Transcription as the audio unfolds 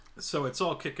So it's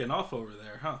all kicking off over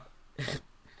there, huh?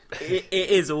 It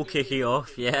is all kicking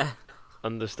off, yeah.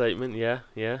 Understatement, yeah.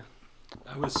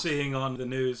 I was seeing on the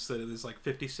news that it is like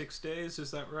 56 days,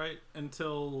 is that right?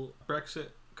 Until Brexit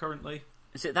currently?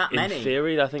 Is it that many? In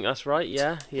theory, I think that's right,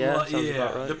 yeah. Well, sounds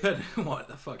about right. Depending on what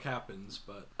the fuck happens,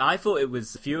 but... I thought it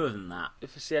was fewer than that.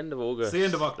 If it's the end of August... It's the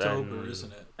end of October,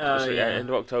 isn't it? End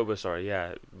of October, sorry,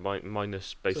 yeah.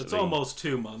 Minus basically... So it's almost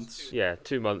 2 months. Yeah,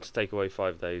 2 months, take away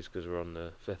 5 days, because we're on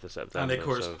the 5th of September. And of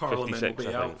course, so Parliament will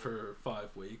be I out think. for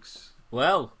 5 weeks.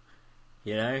 Well,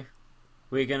 we're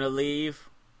going to leave.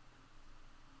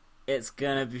 It's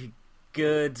going to be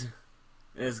good.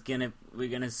 We're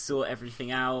going to sort everything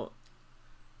out.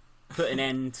 Put an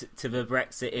end to the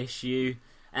Brexit issue,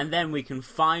 and then we can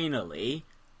finally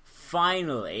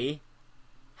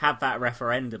have that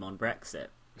referendum on Brexit.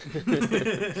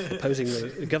 Opposing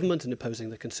the government and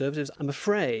opposing the Conservatives. I'm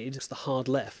afraid it's the hard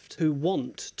left who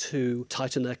want to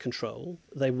tighten their control.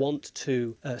 They want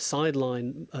to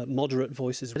sideline moderate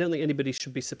voices. I don't think anybody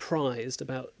should be surprised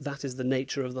about that is the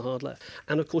nature of the hard left.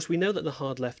 And of course, we know that the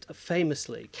hard left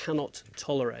famously cannot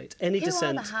tolerate any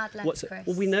dissent. Who are the hard left, Chris?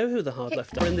 Well, we know who the hard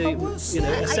left are in the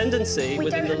ascendancy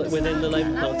within the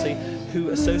Labour Party who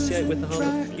associate with the hard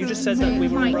left. You just said that we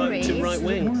were right to right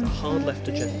wing. The hard left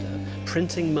agenda.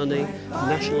 Printing money,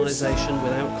 nationalisation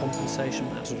without compensation,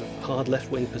 that sort of hard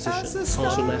left-wing position.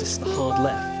 Hard left, the hard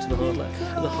left, the hard left,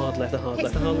 and the hard left, the hard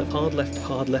left, the hard left,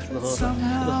 hard left,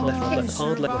 hard left, and the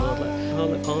hard left,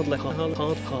 and the hard left, hard left, hard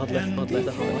left, hard left, hard left, hard left, hard left, hard left,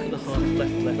 the hard left, the hard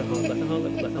left, left, the hard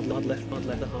left, the hard left, left, hard left, hard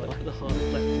left, the hard left, the hard left, left, the hard left, the hard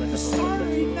left,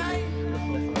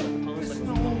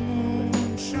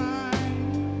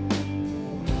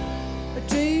 A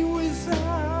day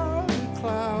without a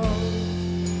cloud.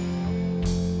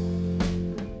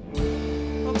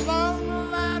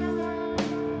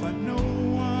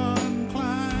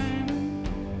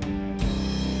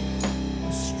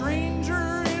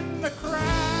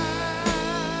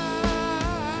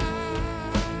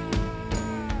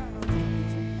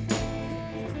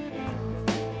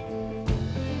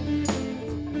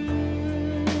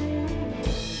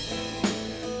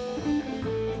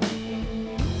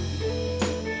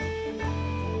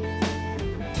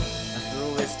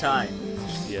 Time.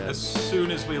 Yeah. As soon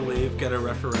as we leave, get a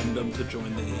referendum to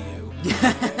join the EU.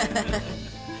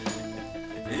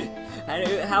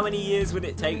 And how many years would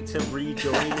it take to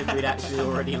rejoin if we'd actually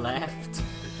already left?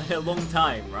 A long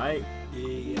time, right?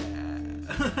 Yeah.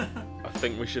 I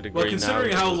think we should agree now. Well,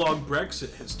 considering how long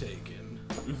Brexit has taken.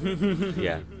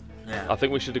 Yeah. I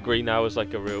think we should agree now as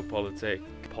like a real policy.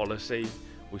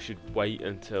 We should wait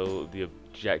until the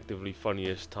objectively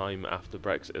funniest time after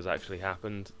Brexit has actually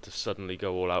happened to suddenly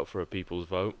go all out for a people's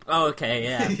vote. Oh, okay,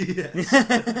 yeah.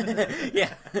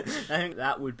 Yeah, I think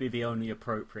that would be the only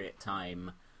appropriate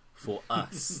time for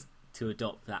us to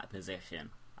adopt that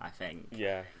position, I think.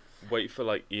 Yeah. Wait for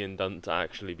like Ian Dunt to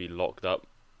actually be locked up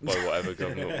by whatever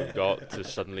government we've got to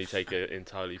suddenly take an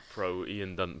entirely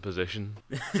pro-Ian Dunt position.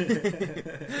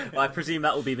 Well, I presume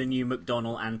that will be the new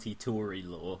McDonnell anti-Tory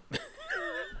law.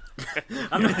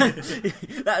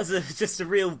 That's just a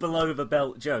real below the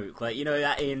belt joke. Like,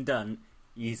 that Ian Dunt,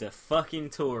 he's a fucking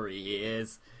Tory, he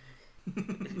is.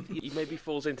 He maybe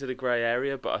falls into the grey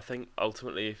area, but I think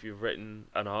ultimately if you've written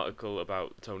an article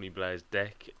about Tony Blair's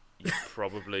dick, you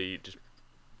probably just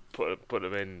put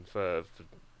him in for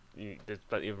there's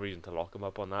plenty of reason to lock him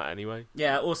up on that anyway.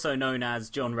 Yeah, also known as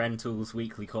John Rentoul's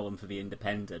weekly column for The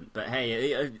Independent. But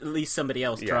hey, at least somebody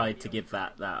else tried to give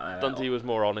that Dunty was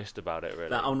more honest about it, really.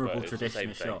 That honourable tradition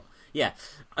a shot. Yeah,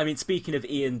 I mean, speaking of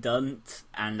Ian Dunt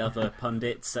and other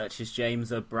pundits such as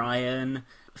James O'Brien,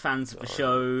 fans of the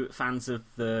show, fans of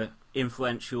the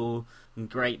influential and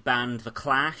great band The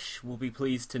Clash, will be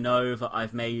pleased to know that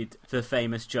I've made the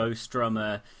famous Joe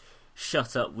Strummer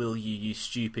 "Shut up, will you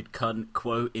stupid cunt"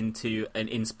 quote into an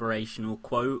inspirational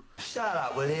quote. Shut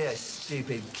up, will you,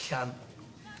 stupid cunt?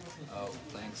 Oh,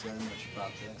 thanks very much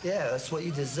about that. Yeah, that's what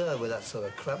you deserve with that sort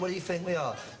of crap. What do you think we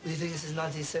are? Do you think this is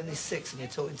 1976 and you're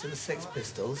talking to the Sex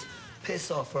Pistols?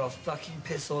 Piss off or I'll fucking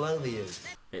piss all over you.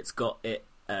 It's got it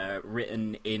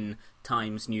written in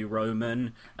Times New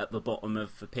Roman at the bottom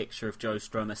of the picture of Joe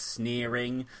Strummer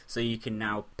sneering, so you can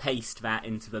now paste that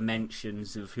into the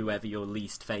mentions of whoever your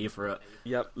least favourite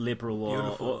liberal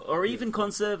or even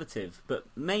conservative, but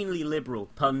mainly liberal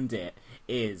pundit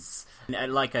is.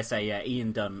 And like I say, yeah,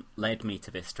 Ian Dunt led me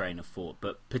to this train of thought,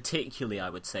 but particularly I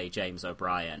would say James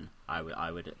O'Brien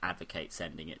I would advocate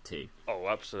sending it to. Oh,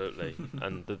 absolutely.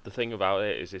 And the thing about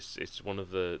it is it's one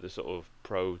of the sort of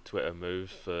pro-Twitter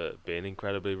moves for being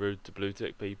incredibly rude to blue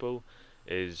tick people.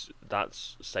 is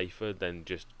that's safer than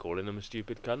just calling them a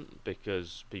stupid cunt,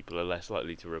 because people are less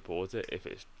likely to report it if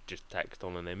it's just text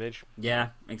on an image. Yeah,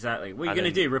 exactly. What are you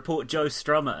going to do? Report Joe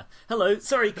Strummer? Hello,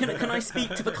 sorry, can I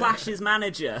speak to the Clash's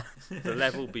manager? The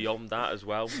level beyond that as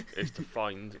well is to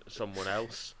find someone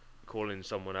else calling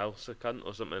someone else a cunt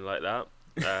or something like that,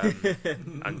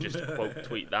 and just quote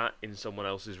tweet that in someone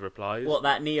else's replies. What,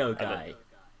 that Neo guy?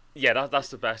 Yeah, that's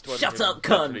the best one. Shut up,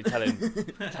 cunt!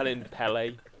 Telling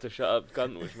Pele to shut up,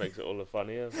 cunt, which makes it all the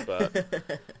funnier. But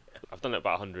I've done it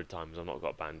about 100 times. I've not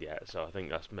got banned yet, so I think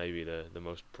that's maybe the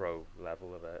most pro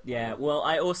level of it. Yeah, well,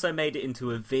 I also made it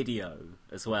into a video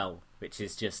as well, which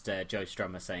is just Joe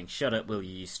Strummer saying, "Shut up, will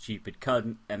you, you stupid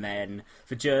cunt?" And then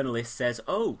the journalist says,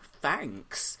 "Oh,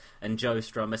 thanks." And Joe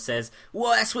Strummer says,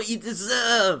 "Well, that's what you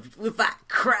deserved with that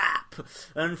crap."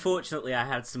 Unfortunately, I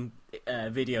had some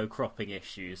video cropping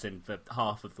issues, and the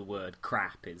half of the word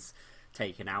crap is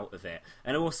taken out of it.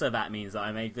 And also that means that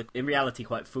I made the, in reality,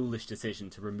 quite foolish decision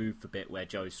to remove the bit where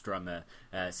Joe Strummer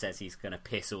says he's going to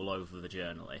piss all over the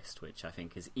journalist, which I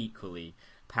think is equally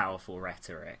powerful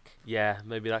rhetoric. Yeah,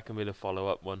 maybe that can be the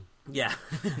follow-up one. Yeah.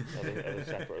 a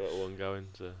separate little one going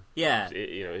to... Yeah.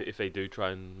 You know, if they do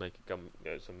try and make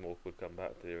some awkward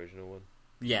comeback to the original one.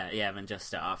 Yeah, and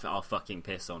just I'll fucking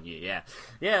piss on you. Yeah.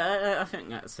 I think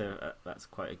that's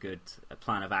quite a good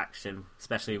plan of action,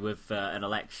 especially with an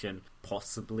election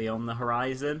possibly on the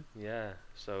horizon. Yeah,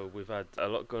 so we've had a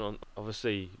lot going on.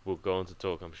 Obviously, we'll go on to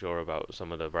talk, I'm sure, about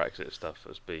some of the Brexit stuff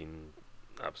that's been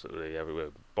absolutely everywhere.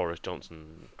 Boris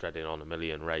Johnson treading on a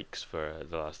million rakes for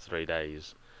the last 3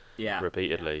 days,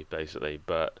 repeatedly, basically.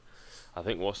 But I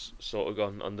think what's sort of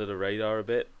gone under the radar a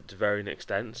bit, to varying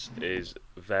extents, is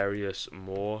various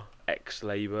more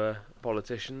ex-Labour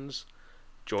politicians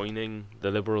joining the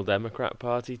Liberal Democrat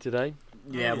Party today.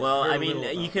 Yeah, well, I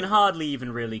mean, you can hardly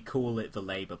even really call it the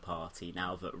Labour Party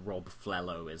now that Rob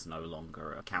Flello is no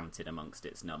longer counted amongst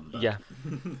its number. Yeah.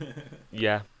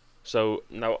 Yeah. So,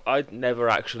 now, I'd never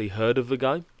actually heard of the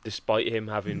guy, despite him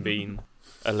having been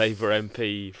a Labour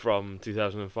MP from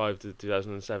 2005 to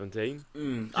 2017.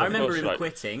 I remember him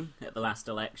quitting at the last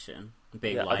election.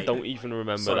 Being I don't even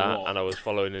remember that, and I was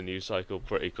following the news cycle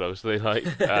pretty closely.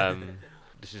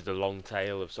 This is the long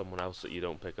tail of someone else that you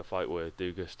don't pick a fight with,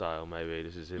 Duga style, maybe.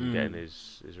 This is him getting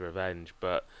his revenge.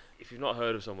 But if you've not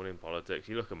heard of someone in politics,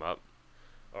 you look them up.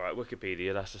 Alright,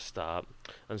 Wikipedia, that's a start.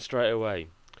 And straight away,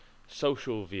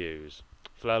 social views.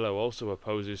 Flello also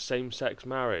opposes same-sex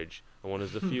marriage, and one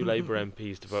of the few Labour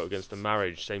MPs to vote against the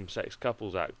Marriage Same-Sex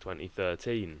Couples Act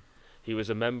 2013. He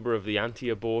was a member of the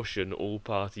anti-abortion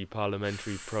all-party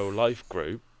parliamentary pro-life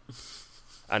group,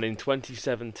 and in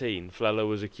 2017 Flello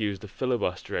was accused of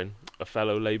filibustering a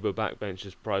fellow Labour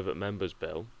backbencher's private members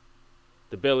bill.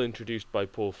 The bill, introduced by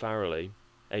Paul Farrelly,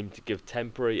 aimed to give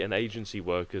temporary and agency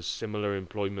workers similar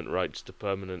employment rights to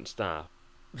permanent staff.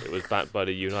 It was backed by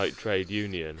the Unite Trade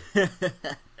Union.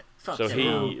 So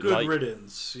he, good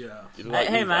riddance, yeah.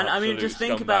 Hey man, I mean, just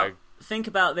think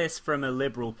about this from a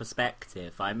liberal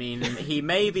perspective. I mean, he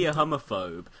may be a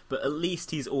homophobe, but at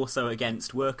least he's also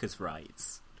against workers'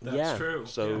 rights. That's true.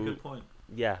 So, good point.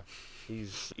 Yeah,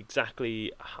 he's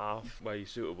exactly halfway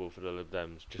suitable for the Lib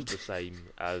Dems, just the same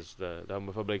as the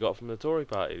homophobe they got from the Tory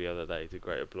party the other day, to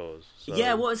great applause. So,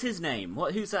 yeah, what is his name?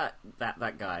 Who's that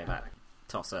guy, that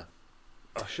tosser?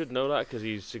 I should know that because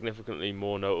he's significantly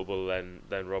more notable than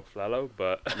Rob Flello,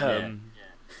 but I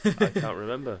can't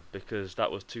remember because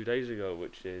that was 2 days ago,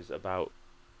 which is about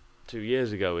 2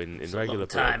 years ago in regular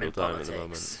political time at the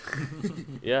moment.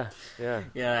 Yeah.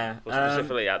 Well,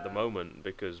 specifically at the moment,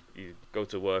 because you go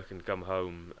to work and come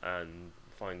home and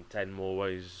find 10 more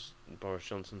ways Boris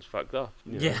Johnson's fucked up.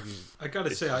 You know, I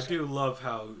gotta say, I do love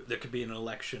how there could be an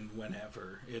election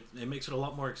whenever. It makes it a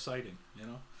lot more exciting, you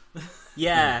know?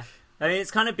 Yeah. I mean,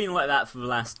 it's kind of been like that for the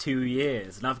last 2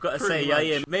 years, and I've got to say,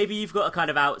 yeah, maybe you've got a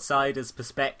kind of outsider's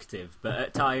perspective, but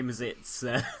at times it's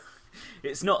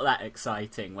not that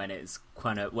exciting when it's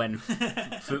kind of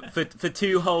for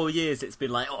 2 whole years it's been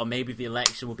like, oh, maybe the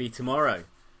election will be tomorrow.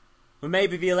 Well,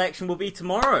 maybe the election will be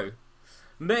tomorrow.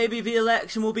 Maybe the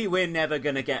election will be. We're never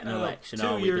going to get an election.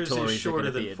 2 years the Tories is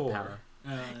shorter than 4.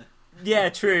 Yeah,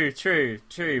 true.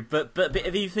 But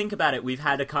if you think about it, we've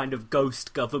had a kind of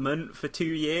ghost government for 2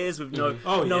 years with no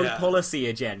policy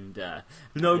agenda,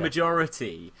 no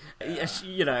majority, a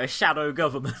shadow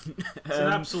government. It's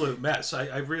an absolute mess.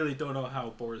 I really don't know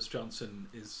how Boris Johnson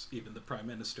is even the Prime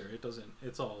Minister.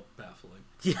 It's all baffling.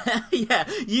 Yeah.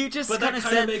 You just but that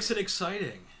kind of makes it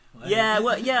exciting. Like... Yeah,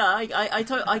 well, yeah,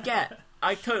 I get.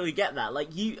 I totally get that. Like,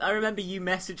 I remember you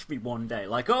messaged me one day,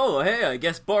 like, "Oh, hey, I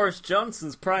guess Boris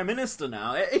Johnson's Prime Minister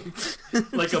now, eh?"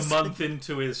 Like a month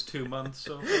into his 2 months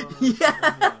so far.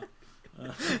 Yeah.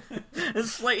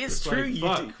 It's like, it's true.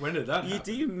 Like, fuck, when did that You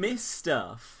happen? do miss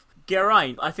stuff.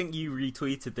 Geraint, I think you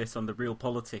retweeted this on the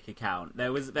RealPolitik account.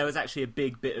 There was actually a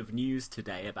big bit of news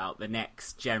today about the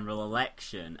next general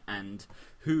election and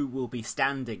who will be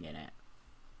standing in it.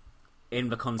 In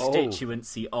the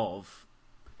constituency of...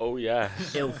 Oh, yeah.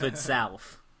 Ilford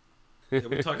South. Are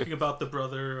we talking about the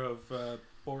brother of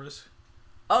Boris?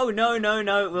 Oh, no.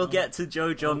 We'll get to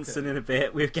Joe Johnson in a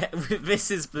bit. This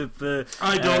is the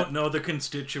I don't know the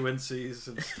constituencies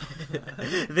and stuff.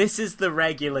 This is the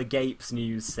regular Gapes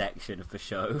news section of the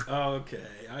show. Okay,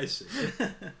 I see.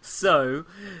 So,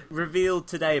 revealed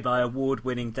today by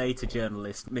award-winning data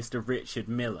journalist Mr. Richard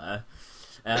Miller.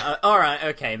 Alright,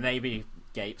 okay, maybe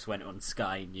Gapes went on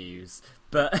Sky News.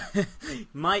 But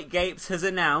Mike Gapes has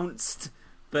announced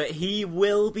that he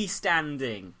will be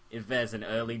standing if there's an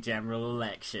early general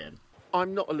election.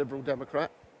 I'm not a Liberal Democrat,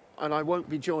 and I won't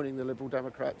be joining the Liberal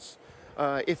Democrats.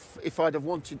 If I'd have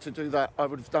wanted to do that, I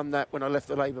would have done that when I left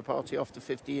the Labour Party after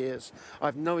 50 years. I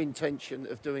have no intention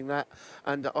of doing that,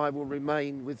 and I will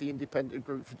remain with the Independent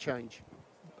Group for Change.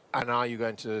 And are you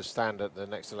going to stand at the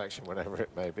next election, whenever it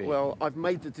may be? Well, I've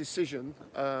made the decision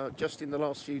just in the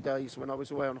last few days when I was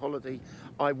away on holiday.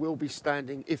 I will be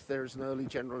standing, if there is an early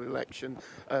general election,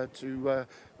 to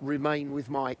remain with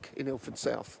Mike in Ilford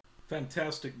South.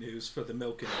 Fantastic news for the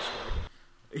milk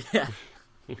industry. Yeah.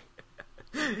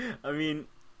 I mean...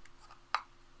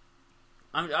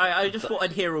 I just thought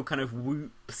I'd hear all kind of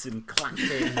whoops and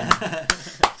clapping,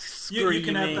 screaming. You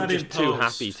can have that Just in too post.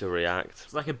 happy to react.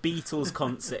 It's like a Beatles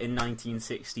concert in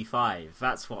 1965.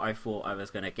 That's what I thought I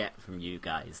was going to get from you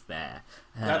guys there.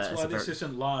 That's why this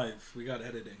isn't live. We got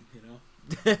editing, you know?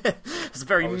 It's a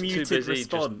very I was too muted busy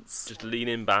response. just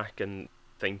leaning back and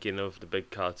thinking of the big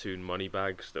cartoon money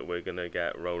bags that we're going to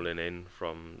get rolling in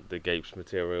from the Gapes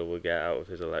material we'll get out of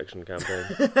his election campaign.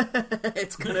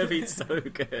 It's going to be so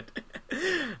good.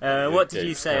 What did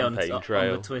you say on campaign the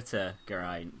trail. Twitter,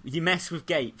 Geraint? You mess with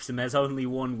Gapes and there's only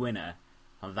one winner.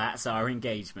 And that's our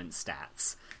engagement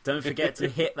stats. Don't forget to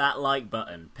hit that like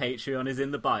button. Patreon is in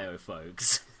the bio,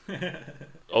 folks.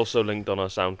 Also linked on our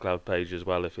SoundCloud page as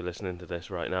well if you're listening to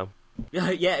this right now.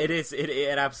 Yeah, it is.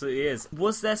 It absolutely is.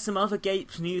 Was there some other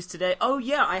Gapes news today? Oh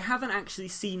yeah, I haven't actually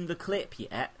seen the clip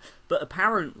yet, but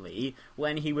apparently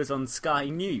when he was on Sky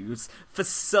News, for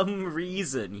some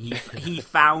reason he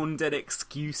found an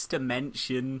excuse to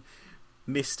mention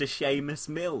Mr. Seamus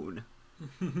Milne.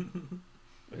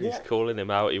 He's calling him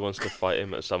out. He wants to fight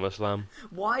him at SummerSlam.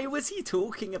 Why was he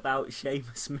talking about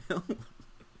Seamus Milne?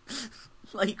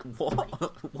 Like,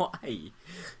 what? Why?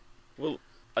 Well,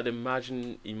 I'd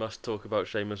imagine he must talk about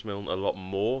Seamus Milne a lot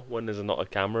more when there's not a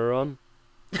camera on.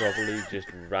 Probably just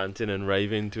ranting and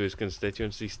raving to his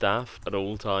constituency staff at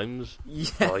all times. Yeah.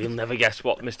 Oh, you'll never guess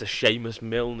what Mr. Seamus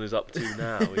Milne is up to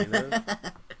now, you know?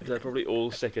 They're probably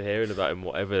all sick of hearing about him,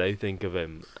 whatever they think of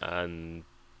him. And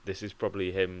this is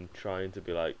probably him trying to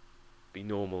be like, be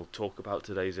normal, talk about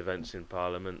today's events in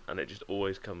Parliament. And it just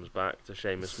always comes back to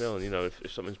Seamus Milne. You know, if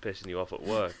something's pissing you off at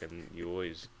work and you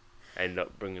always end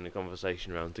up bringing the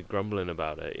conversation around to grumbling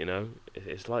about it, you know?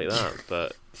 It's like that,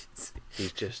 but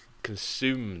he's just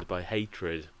consumed by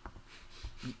hatred.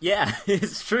 Yeah,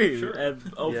 it's true. Sure. Of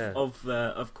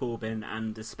Corbyn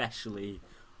and especially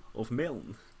of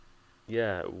Milne.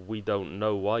 Yeah, we don't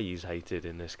know why he's hated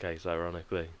in this case,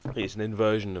 ironically. It's an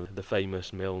inversion of the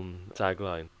famous Milne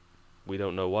tagline. We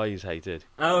don't know why he's hated.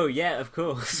 Oh, yeah, of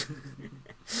course.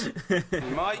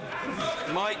 Mike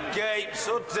Gapes,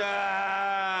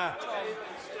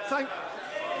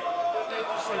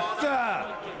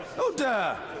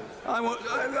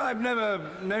 I've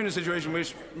never known a situation in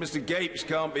which Mr. Gapes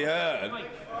can't be heard.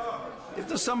 If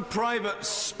there's some private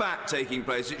spat taking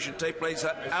place, it should take place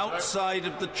outside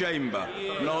of the chamber,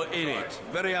 not in it.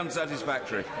 Very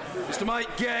unsatisfactory. Mr.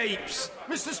 Mike Gapes.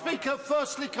 Mr. Speaker,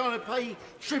 firstly, can I pay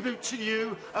tribute to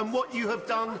you and what you have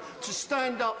done to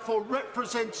stand up for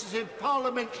representative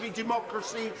parliamentary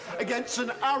democracy against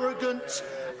an arrogant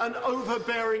and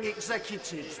overbearing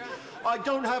executive. I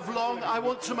don't have long. I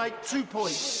want to make 2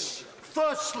 points.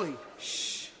 Firstly,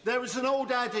 there is an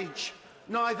old adage,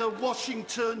 neither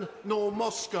Washington nor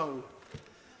Moscow.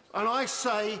 And I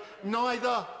say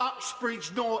neither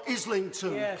Uxbridge nor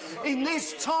Islington. Yes. In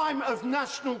this time of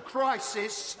national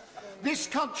crisis, this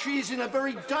country is in a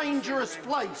very dangerous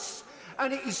place.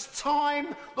 and it is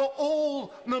time that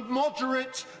all the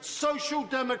moderate Social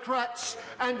Democrats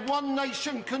and One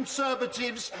Nation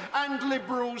Conservatives and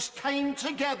Liberals came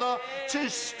together to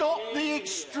stop the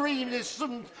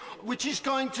extremism which is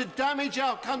going to damage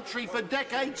our country for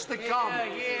decades to come.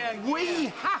 We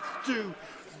have to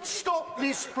stop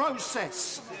this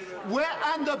process.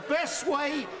 And the best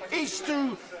way is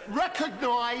to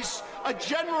recognise a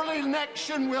general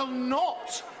election will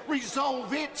not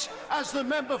resolve it, as the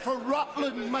member for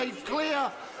Rutland made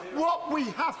clear. What we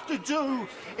have to do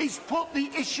is put the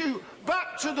issue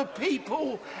back to the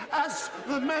people. As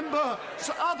the member,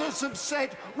 others have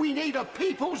said, we need a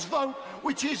people's vote,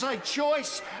 which is a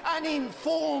choice, an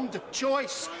informed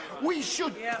choice. We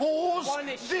should pause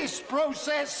this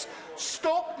process,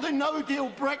 stop the no-deal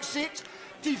Brexit,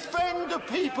 defend the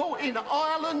people in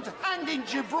Ireland and in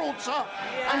Gibraltar,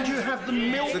 and you have the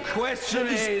milk. The question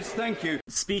is, thank you.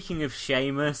 Speaking of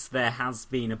Seamus, there has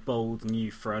been a bold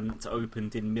new front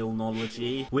opened in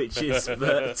Milnology, which is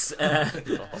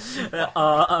that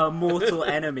our mortal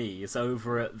enemies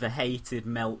over at the hated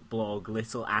melt blog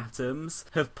Little Atoms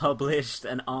have published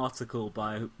an article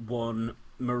by one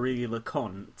Marie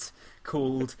Leconte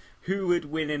called "Who Would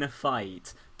Win in a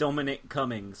Fight, Dominic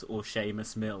Cummings or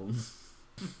Seamus Milne?"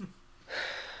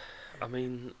 I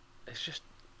mean, it's just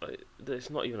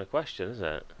it's not even a question, is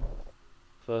it?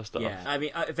 First off, yeah. I mean,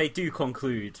 they do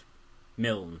conclude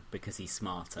Milne because he's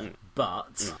smarter,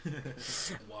 but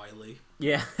wily.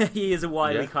 Yeah, he is a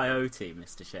wily coyote,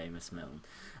 Mr. Seamus Milne.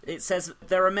 It says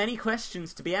there are many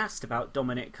questions to be asked about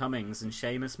Dominic Cummings and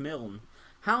Seamus Milne.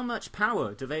 How much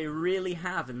power do they really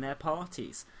have in their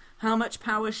parties? How much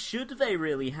power should they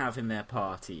really have in their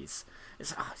parties?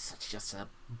 It's just a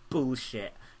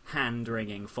bullshit,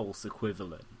 hand-wringing false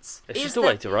equivalence. It's just a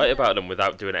way to write about them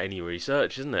without doing any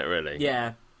research, isn't it, really?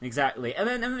 Yeah, exactly. And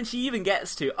then she even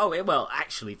gets to,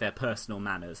 actually their personal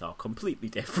manners are completely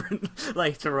different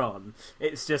later on.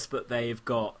 It's just that they've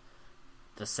got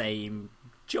the same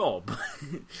job.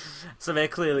 So they're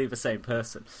clearly the same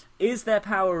person. Is their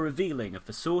power revealing of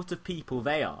the sort of people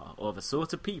they are, or the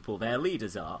sort of people their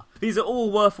leaders are? These are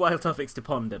all worthwhile topics to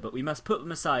ponder, but we must put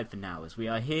them aside for now, as we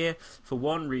are here for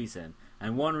one reason,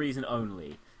 and one reason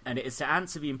only, and it is to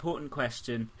answer the important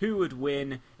question, who would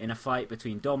win in a fight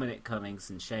between Dominic Cummings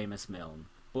and Seamus Milne?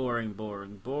 Boring,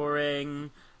 boring,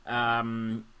 boring.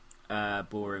 Boring,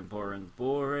 boring,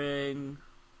 boring.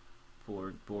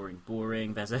 Boring, boring,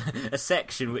 boring. There's a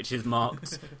section which is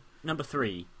marked number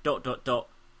 3, ...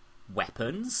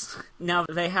 weapons. Now,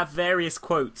 they have various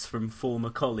quotes from former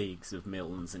colleagues of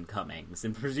Milne's and Cummings,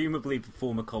 and presumably the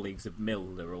former colleagues of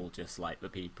Milne are all just like the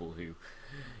people who,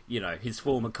 his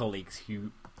former colleagues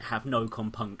who have no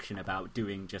compunction about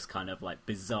doing just kind of like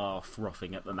bizarre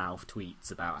frothing at the mouth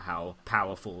tweets about how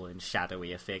powerful and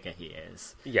shadowy a figure he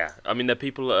is. Yeah, I mean, they're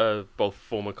people that are both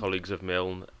former colleagues of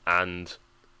Milne and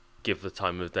give the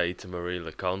time of day to Marie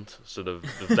Leconte. Sort of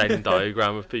the Venn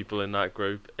diagram of people in that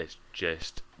group is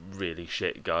just really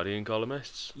shit Guardian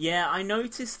columnists. Yeah, I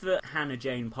noticed that Hannah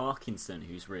Jane Parkinson,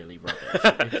 who's really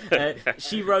rubbish,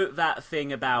 she wrote that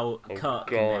thing about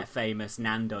Kirk and their famous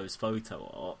Nando's photo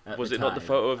op. Was it not the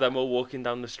photo of them all walking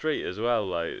down the street as well?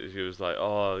 Like, she was like,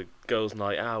 "Oh, girls'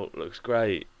 night out looks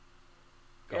great."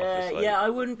 Yeah, I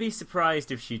wouldn't be surprised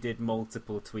if she did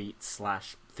multiple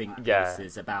tweets / think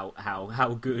pieces about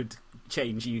how good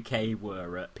Change UK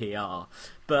were at PR.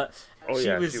 But she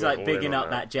was like bigging up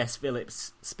that Jess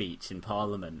Phillips speech in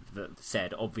Parliament that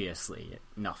said, obviously,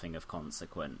 nothing of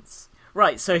consequence.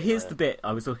 Right, so here's the bit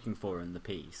I was looking for in the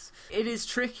piece. It is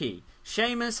tricky.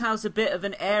 Seamus has a bit of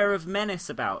an air of menace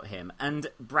about him, and,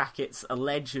 brackets,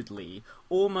 allegedly,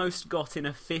 almost got in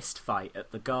a fist fight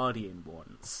at The Guardian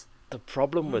once. The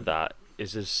problem with that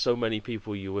is there's so many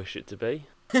people you wish it to be.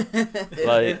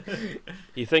 Like,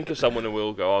 you think of someone who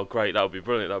will go, "Oh, great, that would be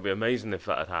brilliant, that would be amazing if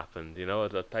that had happened,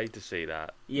 I'd pay to see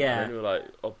that." Yeah. And then you're like,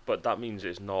 "Oh, but that means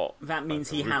it's not." That means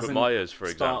he Rupert hasn't Myers, for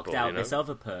sparked example, out this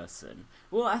other person.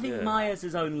 Well, I think Myers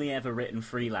has only ever written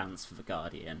freelance for The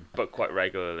Guardian. But quite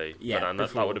regularly. Yeah, and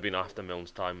that would have been after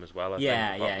Milne's time as well, I think.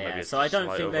 Yeah. So I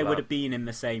don't think they would have been in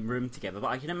the same room together, but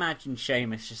I can imagine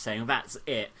Seamus just saying, "That's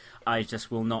it, I just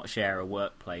will not share a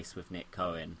workplace with Nick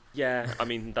Cohen." Yeah, I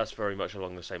mean, that's very much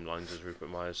along the same lines as Rupert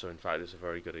Myers, so in fact it's a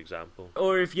very good example.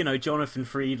 Or if, Jonathan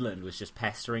Friedland was just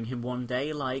pestering him one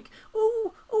day, like,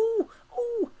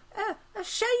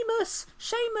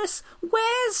 Seamus,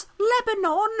 where's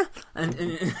Lebanon? And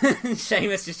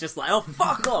Seamus is just like, "Oh,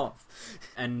 fuck off!"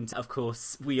 And, of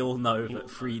course, we all know that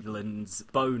Friedland's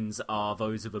bones are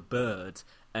those of a bird,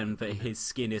 and that his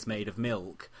skin is made of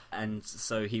milk, and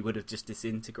so he would have just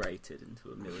disintegrated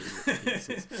into a million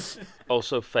pieces.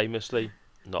 Also, famously,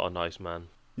 Not a nice man.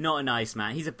 Not a nice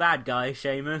man. He's a bad guy,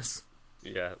 Seamus.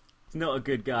 Yeah. Not a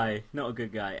good guy. Not a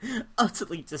good guy.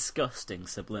 Utterly disgusting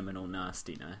subliminal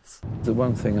nastiness. The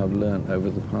one thing I've learnt over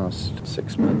the past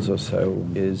 6 months or so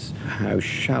is how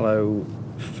shallow,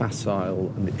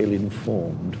 facile and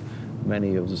ill-informed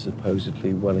many of the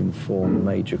supposedly well-informed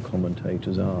major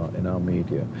commentators are in our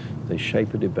media. They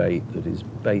shape a debate that is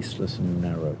baseless and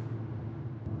narrow.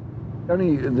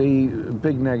 Only the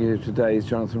big negative today is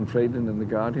Jonathan Freedland in The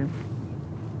Guardian.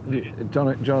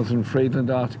 Jonathan Freedland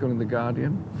article in The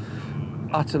Guardian.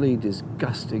 Utterly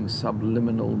disgusting,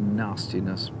 subliminal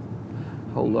nastiness.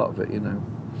 A whole lot of it, you know.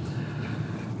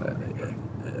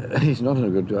 He's not a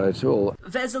good guy at all.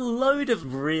 There's a load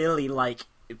of really,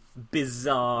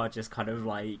 bizarre, just kind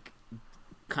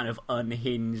of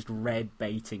unhinged,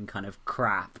 red-baiting kind of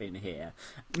crap in here.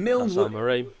 Milne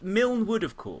Wood,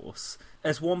 of course,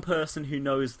 as one person who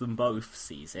knows them both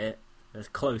sees it, as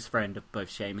a close friend of both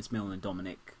Seamus Milne and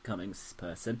Dominic Cummings, this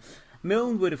person,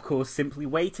 Milne would, of course, simply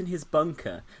wait in his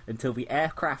bunker until the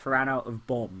aircraft ran out of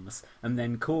bombs, and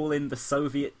then call in the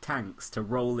Soviet tanks to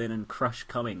roll in and crush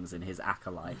Cummings and his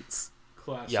acolytes.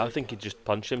 Classic. Yeah, I think he'd just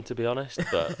punch him, to be honest,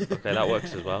 but okay, that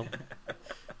works as well.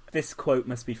 This quote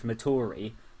must be from a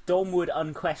Tory. Dom would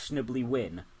unquestionably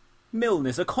win. Milne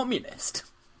is a communist.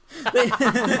 They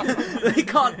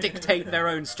can't dictate their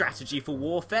own strategy for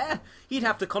warfare. He'd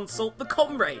have to consult the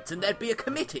comrades and there'd be a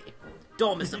committee.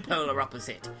 Dom is the polar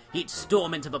opposite. He'd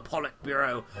storm into the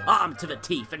Politburo, armed to the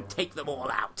teeth, and take them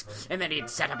all out. And then he'd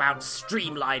set about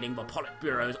streamlining the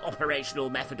Politburo's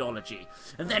operational methodology.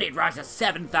 And then he'd write a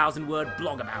 7,000-word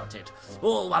blog about it,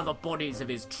 all while the bodies of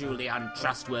his truly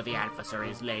untrustworthy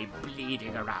adversaries lay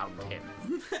bleeding around him.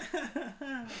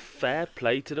 Fair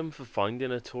play to them for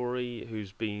finding a Tory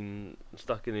who's been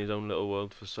stuck in his own little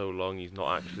world for so long he's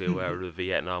not actually aware of the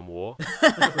Vietnam War.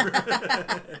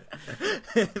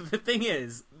 The thing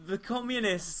is, the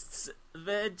communists,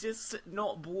 they're just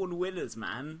not born winners,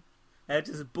 man. They're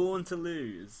just born to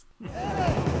lose. Born to lose.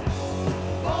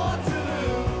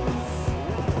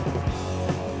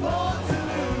 Born to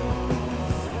lose.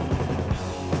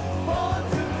 Born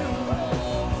to lose.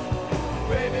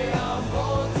 Baby, I'm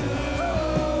born to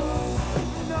lose.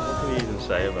 What can you even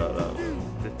say about that?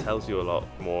 It tells you a lot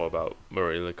more about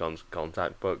Marie Lacon's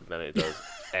contact book than it does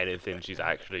anything she's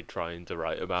actually trying to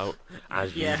write about,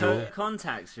 as usual. Her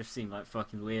contacts just seem like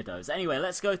fucking weirdos. Anyway,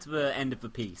 let's go to the end of the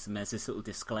piece, and there's this little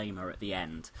disclaimer at the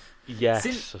end. Yes,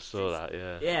 I saw that,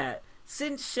 yeah. Yeah.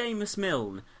 Since Seamus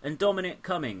Milne and Dominic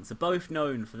Cummings are both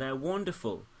known for their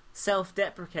wonderful,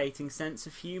 self-deprecating sense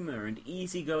of humour and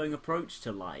easygoing approach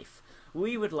to life,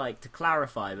 we would like to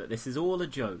clarify that this is all a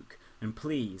joke, and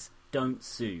please, don't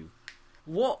sue.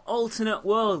 What alternate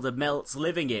world are Melts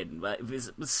living in?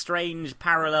 This strange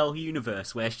parallel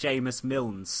universe where Seamus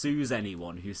Milne sues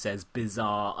anyone who says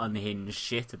bizarre, unhinged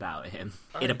shit about him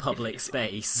in a public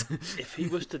space. If he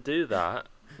was to do that,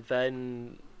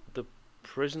 then the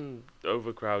prison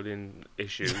overcrowding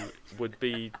issue would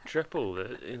be triple.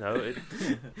 You know,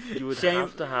 you would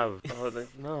have to have.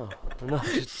 No.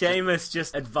 Seamus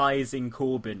just advising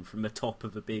Corbyn from the top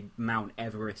of a big Mount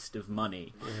Everest of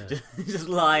money, just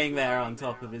lying there on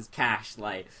top of his cash,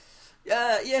 like.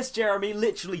 Yes, Jeremy,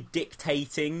 literally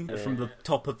dictating from the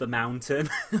top of the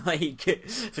mountain, like,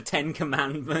 for 10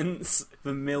 commandments,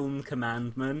 the Milne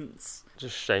commandments.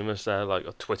 Just Seamus there, like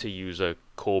a Twitter user,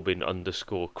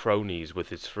 Corbyn_cronies with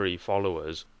his 3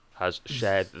 followers, has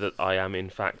shared that I am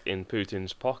in fact in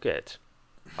Putin's pocket.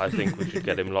 I think we should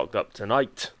get him locked up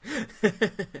tonight.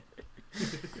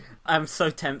 I'm so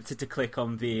tempted to click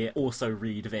on the also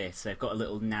read this. They've got a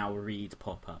little now read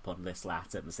pop-up on this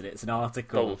Latums, and it's an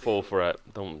article. Don't fall for it.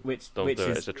 Don't do it.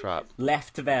 It's a trap.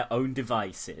 Left to their own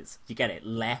devices. You get it?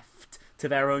 Left to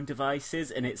their own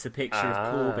devices, and it's a picture of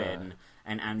Corbyn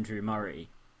and Andrew Murray.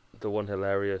 The one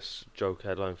hilarious joke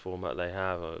headline format they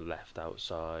have are left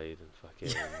outside and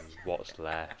fucking what's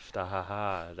left.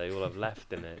 They all have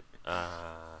left in it.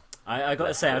 I got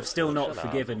to say, I've still not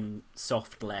forgiven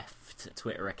Soft Left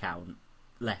Twitter account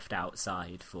Left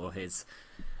Outside for his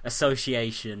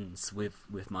associations with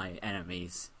my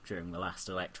enemies during the last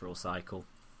electoral cycle.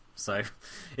 So,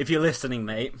 if you're listening,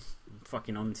 mate, I'm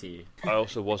fucking on to you. I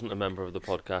also wasn't a member of the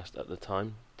podcast at the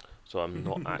time, so I'm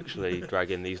not actually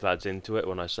dragging these lads into it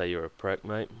when I say you're a prick,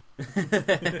 mate.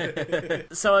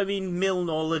 So, I mean,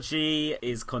 Milnology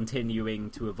is continuing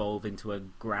to evolve into a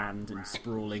grand and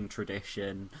sprawling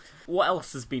tradition. What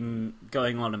else has been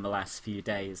going on in the last few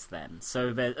days, then? So,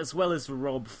 as well as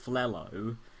Rob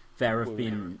Flello, there have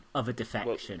been other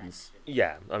defections. Well,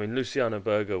 yeah, I mean, Luciana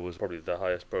Berger was probably the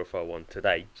highest profile one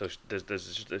today. So there's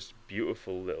this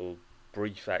beautiful little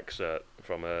brief excerpt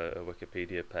from a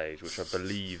Wikipedia page, which I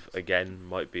believe, again,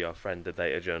 might be our friend, the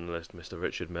data journalist, Mr.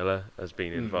 Richard Miller, has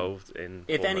been involved in.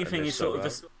 If anything, he's sort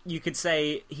of you could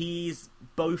say he's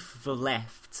both the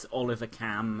left Oliver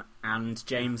Cam and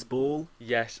James Ball.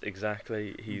 Yes,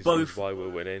 exactly. He's why we're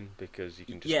winning, because you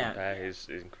can just compare his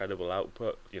incredible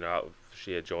output, out of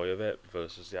sheer joy of it,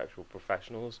 versus the actual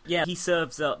professionals. Yeah, he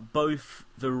serves up both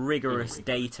the rigorous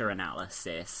data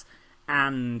analysis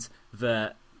and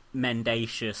the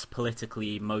mendacious,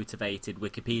 politically motivated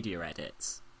Wikipedia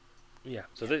edits. Yeah,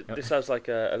 so this has like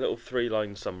a little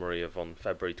 3-line summary of on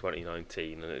February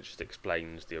 2019, and it just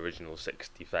explains the original 6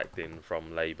 defecting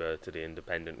from Labour to the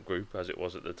independent group as it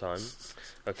was at the time.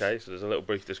 Okay, so there's a little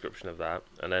brief description of that,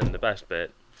 and then the best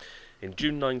bit. In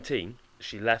June 19,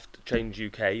 she left Change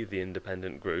UK, the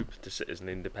independent group, to sit as an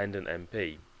independent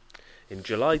MP. In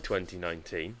July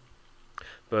 2019,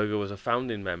 Berger was a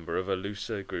founding member of a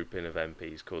looser grouping of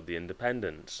MPs called the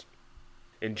Independents.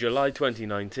 In July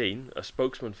 2019, a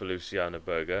spokesman for Luciana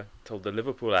Berger told the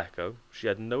Liverpool Echo she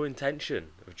had no intention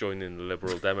of joining the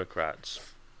Liberal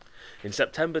Democrats. In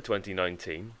September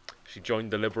 2019, she joined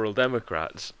the Liberal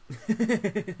Democrats.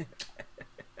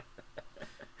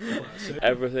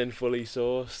 Everything fully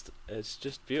sourced. It's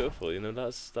just beautiful,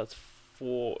 that's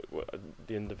 4. Well,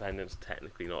 the Independents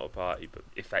technically not a party, but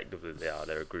effectively they are.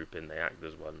 They're a group and they act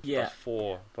as one. Yeah. That's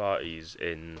 4 parties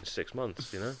in 6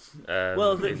 months,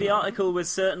 Well, the article was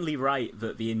certainly right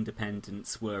that the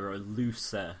Independents were a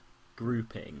looser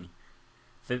grouping.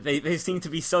 They seem to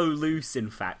be so loose, in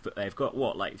fact, that they've got,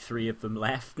 3 of them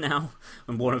left now,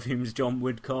 and one of whom's John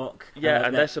Woodcock. Yeah,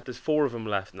 and there's 4 of them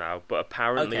left now, but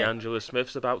apparently Angela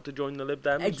Smith's about to join the Lib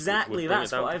Dems. Exactly,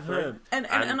 that's what I've heard. And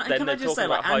then can I just say,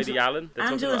 about Heidi Allen. They're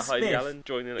Angela talking about Heidi Smith Allen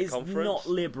joining a is conference. Not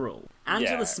liberal.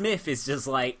 Angela Smith is just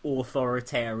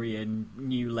authoritarian,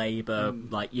 New Labour,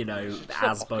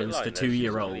 Asbos for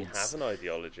 2-year-olds. She doesn't really have an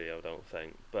ideology, I don't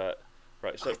think, but...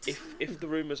 Right, so if the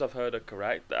rumours I've heard are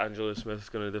correct, that Angela Smith's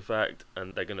going to defect,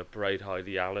 and they're going to parade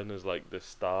Heidi Allen as, the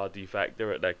star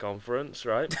defector at their conference,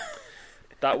 right?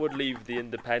 That would leave the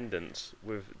Independents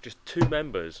with just 2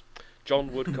 members,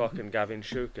 John Woodcock and Gavin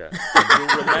Shuker.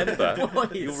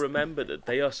 And you'll remember that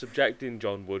they are subjecting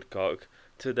John Woodcock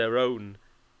to their own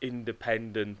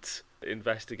independent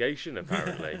investigation,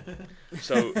 apparently.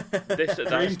 So this, at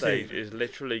that stage, is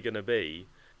literally going to be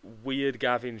weird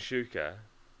Gavin Shuker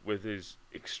with his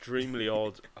extremely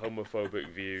odd homophobic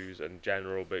views and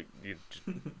general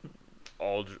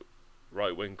odd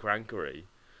right-wing crankery,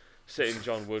 sitting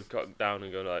John Woodcock down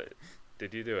and going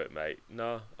did you do it, mate?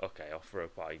 No? Okay, off for a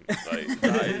pint. That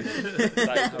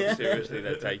is how seriously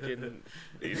they're taking,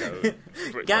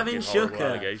 Gavin Shuker.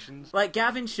 Allegations.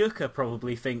 Gavin Shuker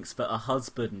probably thinks that a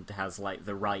husband has,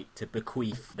 the right to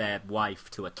bequeath their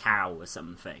wife to a cow or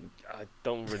something. I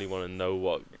don't really want to know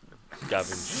what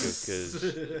Gavin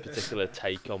Shuker's particular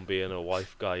take on being a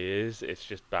wife guy is. It's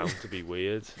just bound to be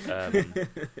weird.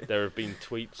 There have been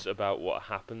tweets about what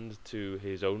happened to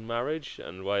his own marriage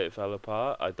and why it fell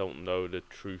apart. I don't know the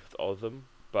truth of them,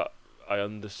 but I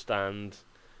understand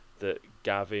that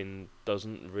Gavin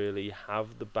doesn't really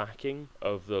have the backing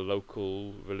of the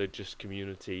local religious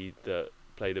community that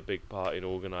played a big part in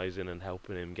organising and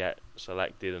helping him get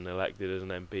selected and elected as an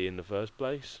MP in the first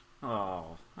place.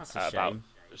 Oh, that's a shame.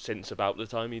 Since about the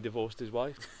time he divorced his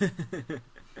wife.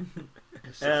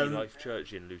 City Life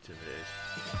Church in Luton it is.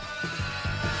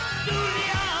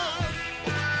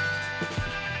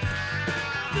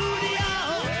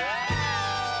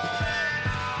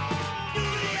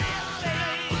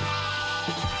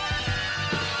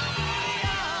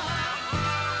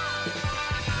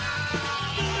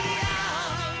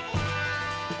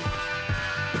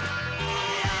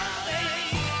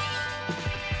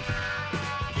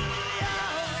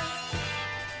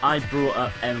 I brought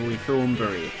up Emily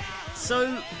Thornberry.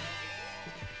 So,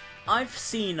 I've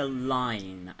seen a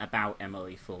line about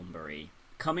Emily Thornberry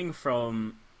coming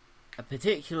from a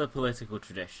particular political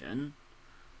tradition,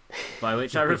 by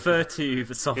which I refer to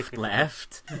the soft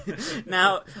left.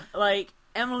 Now,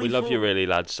 Emily... We love you really,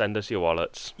 lads. Send us your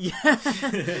wallets. Yeah.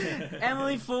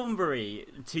 Emily Thornberry,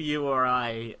 to you or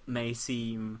I, may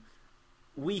seem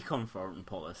weak on foreign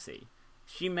policy.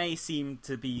 She may seem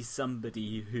to be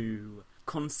somebody who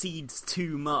concedes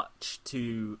too much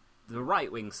to the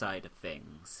right-wing side of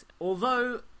things.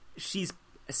 Although she's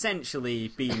essentially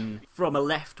been, from a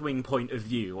left-wing point of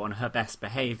view, on her best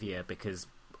behaviour, because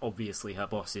obviously her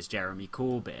boss is Jeremy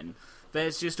Corbyn,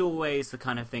 there's just always the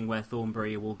kind of thing where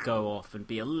Thornberry will go off and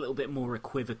be a little bit more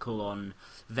equivocal on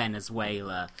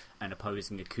Venezuela and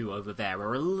opposing a coup over there,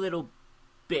 or a little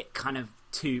bit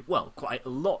quite a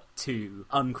lot too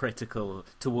uncritical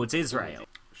towards Israel.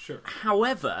 Sure.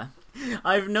 However,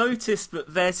 I've noticed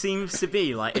that there seems to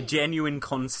be like a genuine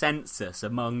consensus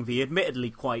among the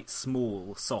admittedly quite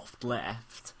small soft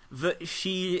left that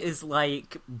she is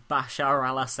like Bashar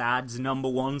al-Assad's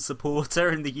 #1 supporter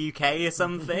in the UK or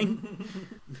something.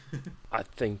 I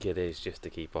think it is just to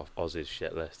keep off Oz's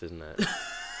shit list, isn't it?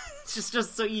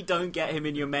 just so you don't get him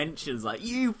in your mentions, like,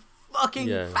 you fucking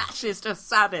Yeah. fascist or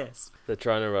sadist. They're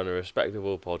trying to run a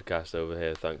respectable podcast over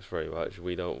here, thanks very much.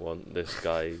 We don't want this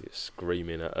guy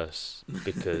screaming at us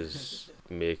because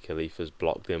Mia Khalifa's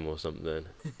blocked him or something.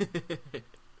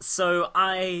 So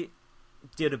I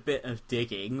did a bit of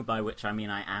digging, by which I mean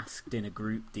I asked in a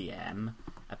group DM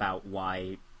about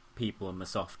why people on the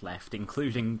soft left,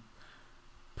 including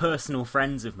personal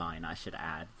friends of mine, I should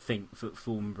add, think that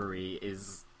Thornbury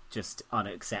is just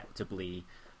unacceptably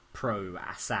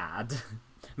pro-Assad.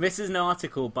 This is an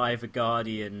article by The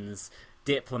Guardian's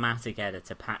diplomatic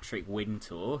editor Patrick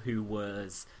Wintour, who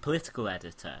was political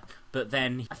editor, but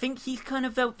then I think he kind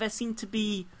of felt there seemed to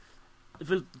be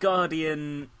The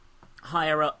Guardian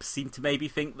higher up seemed to maybe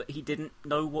think that he didn't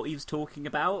know what he was talking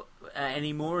about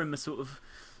anymore in the sort of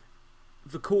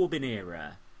the Corbyn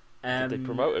era. Did they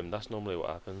promote him? That's normally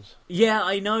what happens. Yeah,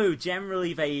 I know.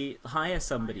 Generally, they hire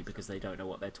somebody because they don't know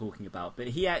what they're talking about. But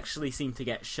he actually seemed to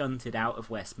get shunted out of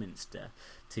Westminster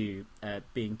to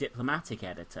being diplomatic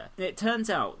editor. It turns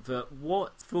out that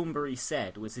what Thornbury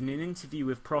said was in an interview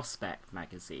with Prospect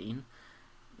magazine.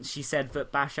 She said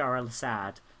that Bashar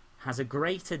al-Assad has a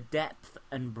greater depth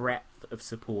and breadth of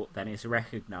support than is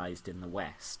recognised in the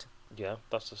West. Yeah,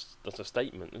 that's a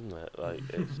statement, isn't it? Like,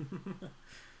 it's...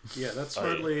 Yeah, that's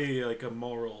hardly like a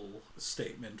moral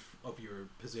statement of your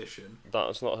position.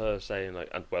 That's not her saying like,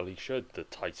 and well, he should, the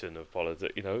titan of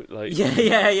politics, you know, like.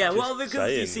 Yeah. Well, because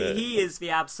you saying see, that... he is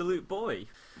the absolute boy.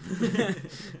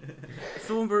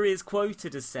 Thornbury is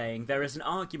quoted as saying, "There is an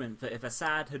argument that if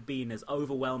Assad had been as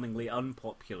overwhelmingly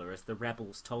unpopular as the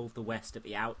rebels told the West at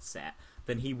the outset,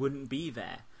 then he wouldn't be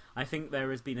there. I think there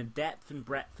has been a depth and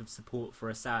breadth of support for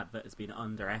Assad that has been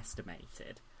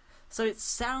underestimated." So it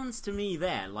sounds to me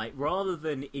there, like, rather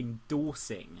than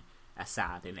endorsing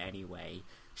Assad in any way,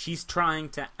 she's trying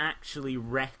to actually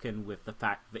reckon with the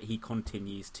fact that he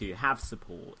continues to have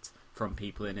support from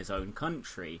people in his own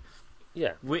country.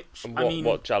 Yeah. Which, and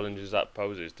what challenges that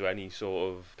poses to any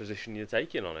sort of position you're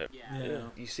taking on it. Yeah.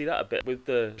 You see that a bit with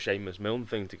the Seamus Milne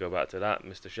thing, to go back to that,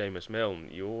 Mr. Seamus Milne.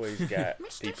 You always get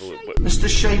people... Mr.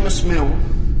 Seamus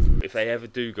Milne. If they ever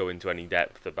do go into any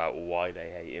depth about why they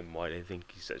hate him, why they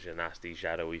think he's such a nasty,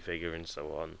 shadowy figure and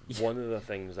so on, one of the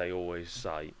things they always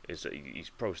cite is that he's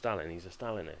pro-Stalin, he's a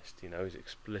Stalinist, you know, he's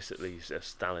explicitly a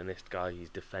Stalinist guy, he's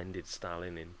defended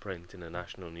Stalin in print in a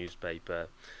national newspaper,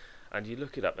 and you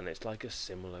look it up and it's like a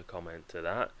similar comment to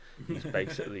that. He's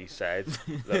basically said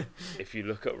that if you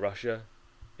look at Russia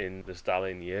in the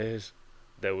Stalin years,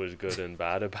 there was good and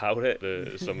bad about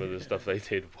it. Some of the stuff they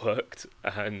did worked,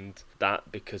 and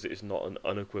that, because it's not an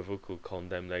unequivocal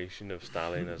condemnation of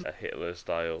Stalin as a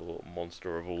Hitler-style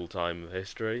monster of all time of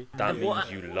history, that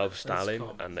means you love Stalin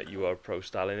and that you are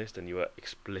pro-Stalinist and you are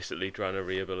explicitly trying to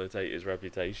rehabilitate his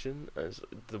reputation. As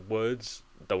the words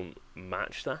don't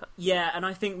match that. Yeah, and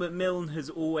I think that Milne has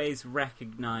always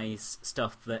recognised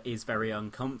stuff that is very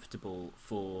uncomfortable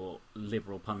for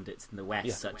liberal pundits in the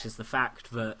West, such as the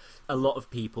fact that a lot of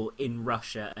people in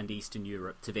Russia and Eastern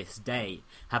Europe to this day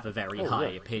have a very high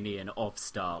opinion of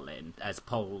Stalin, as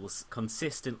polls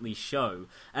consistently show,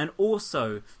 and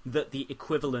also that the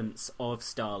equivalence of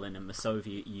Stalin and the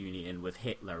Soviet Union with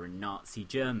Hitler and Nazi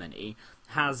Germany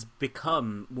has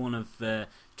become one of the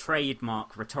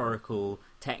trademark rhetorical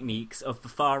techniques of the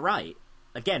far right.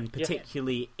 Again,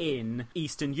 particularly in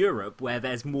Eastern Europe, where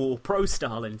there's more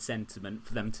pro-Stalin sentiment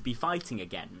for them to be fighting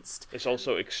against. It's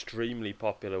also extremely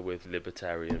popular with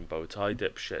libertarian bow-tie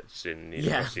dipshits in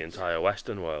across the entire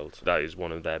Western world. That is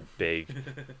one of their big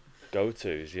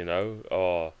go-tos, you know?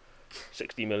 Or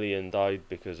 60 million died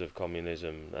because of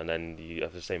communism, and then you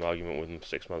have the same argument with them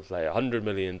 6 months later. 100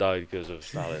 million died because of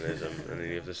Stalinism, and then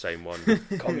you have the same one.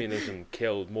 Communism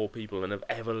killed more people than have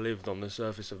ever lived on the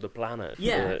surface of the planet.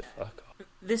 Yeah.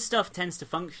 This stuff tends to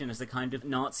function as a kind of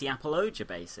Nazi apologia,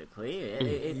 basically.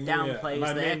 It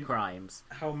downplays their crimes.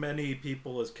 How many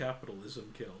people has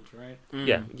capitalism killed, right?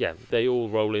 Yeah. They all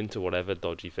roll into whatever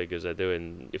dodgy figures they're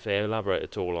doing. If they elaborate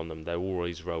at all on them, they're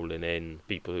always rolling in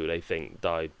people who they think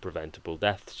died preventable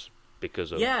deaths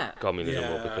because of Yeah. communism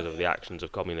or Yeah. because of the actions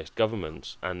of communist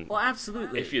governments. And Well,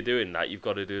 absolutely. if you're doing that, you've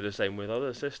got to do the same with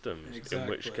other systems. In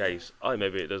which Exactly. case,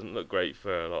 maybe it doesn't look great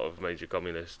for a lot of major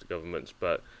communist governments,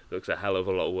 but it looks a hell of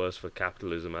a lot worse for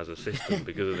capitalism as a system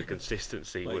because of the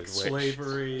consistency Like with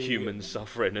slavery. which human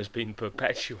suffering has been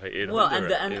perpetuated. Well, under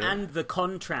it, and you know? and the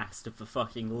contrast of the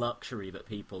fucking luxury that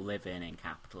people live in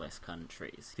capitalist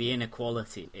countries. The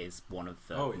inequality is one of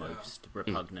the Oh, yeah. most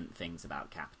repugnant things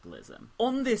about capitalism.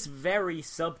 On this very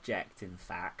subject, in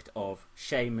fact, of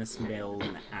Seamus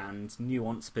Milne and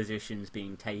nuanced positions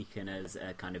being taken as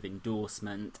a kind of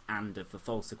endorsement and of the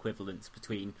false equivalence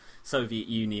between Soviet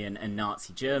Union and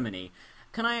Nazi Germany,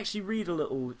 can I actually read a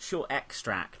little short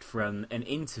extract from an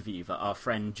interview that our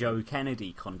friend Joe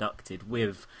Kennedy conducted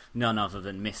with none other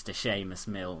than Mr. Seamus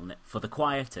Milne for The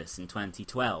Quietus in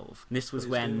 2012? This was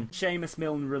Please when do. Seamus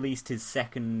Milne released his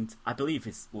second, I believe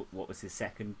what was his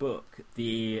second book,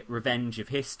 The Revenge of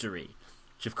History,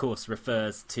 which of course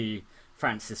refers to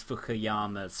Francis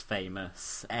Fukuyama's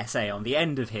famous essay on the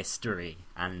end of history.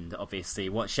 And obviously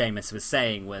what Seamus was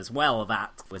saying was, well,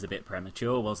 that was a bit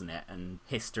premature, wasn't it? And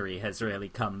history has really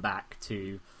come back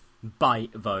to bite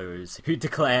those who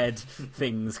declared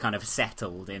things kind of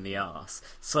settled in the arse.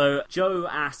 So Joe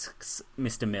asks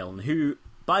Mr. Milne, who,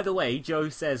 by the way, Joe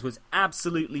says was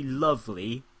absolutely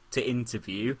lovely to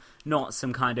interview, not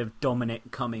some kind of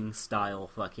Dominic Cummings style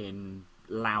fucking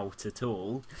lout at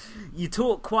all. You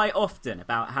talk quite often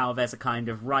about how there's a kind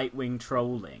of right-wing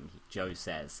trolling, Joe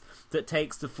says, that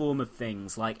takes the form of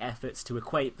things like efforts to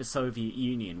equate the Soviet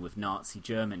Union with Nazi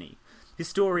Germany.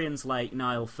 Historians like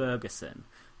Niall Ferguson,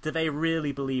 do they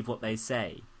really believe what they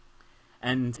say?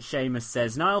 And Seamus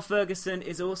says, Niall Ferguson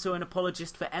is also an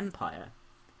apologist for empire.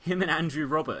 Him and Andrew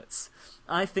Roberts.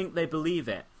 I think they believe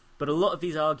it, but a lot of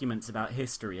these arguments about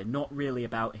history are not really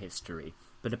about history,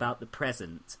 but about the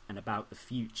present and about the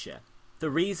future. The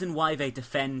reason why they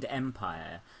defend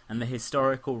empire and the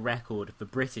historical record of the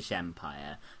British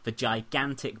Empire, the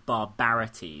gigantic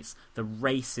barbarities, the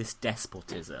racist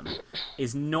despotism,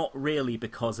 is not really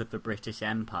because of the British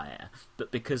Empire,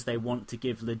 but because they want to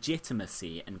give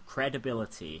legitimacy and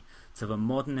credibility to the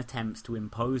modern attempts to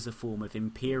impose a form of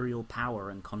imperial power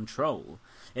and control,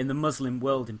 in the Muslim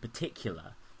world in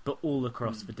particular, but all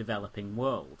across the developing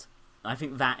world. I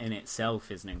think that in itself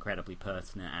is an incredibly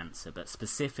pertinent answer, but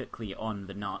specifically on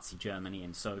the Nazi Germany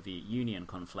and Soviet Union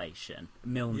conflation,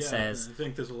 Milne says... I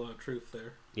think there's a lot of truth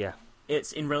there. Yeah.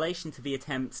 It's in relation to the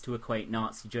attempts to equate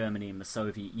Nazi Germany and the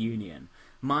Soviet Union.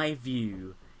 My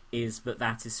view is that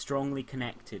that is strongly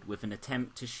connected with an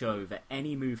attempt to show that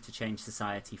any move to change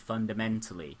society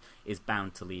fundamentally is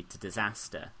bound to lead to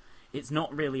disaster. It's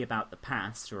not really about the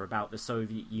past or about the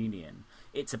Soviet Union.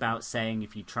 It's about saying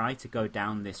if you try to go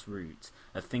down this route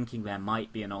of thinking there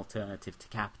might be an alternative to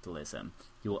capitalism,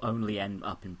 you'll only end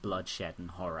up in bloodshed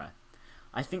and horror.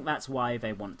 I think that's why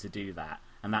they want to do that,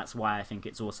 and that's why I think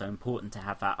it's also important to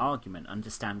have that argument,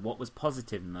 understand what was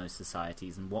positive in those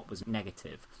societies and what was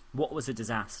negative, what was a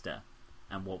disaster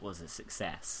and what was a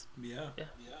success. Yeah.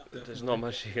 There's not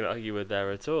much you can argue with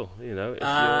there at all, you know. If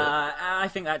I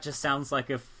think that just sounds like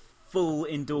a full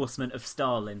endorsement of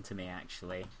Stalin to me,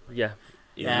 actually. Yeah.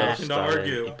 He loves Stalin.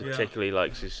 He particularly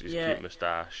likes his cute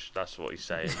moustache. That's what he's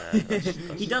saying there.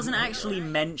 He doesn't actually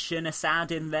mention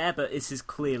Assad in there, but this is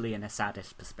clearly an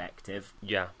Assadist perspective.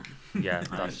 Yeah,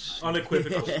 that's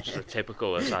unequivocal. Just a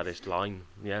typical Assadist line.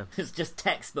 Yeah, it's just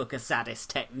textbook Assadist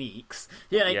techniques.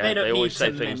 Yeah, they don't always need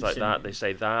say to things like mention- that. They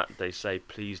say that. They say,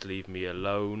 "Please leave me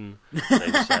alone."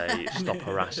 They say, "Stop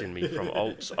harassing me from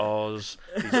Alts Oz."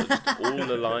 These are just all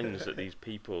the lines that these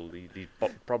people, these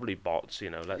probably bots, you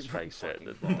know. Let's face it,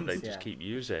 that they just keep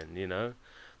using. You know,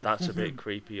 that's a bit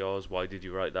creepy, Oz. Why did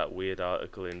you write that weird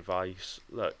article in Vice?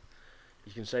 Look,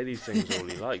 you can say these things all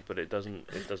you like, but it doesn't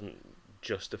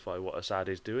justify what Assad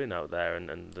is doing out there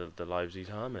and the lives he's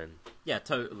harming. Yeah,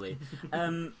 totally.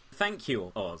 Thank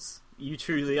you, Oz. You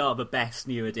truly are the best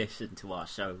new addition to our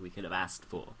show we could have asked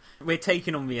for. We're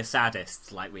taking on the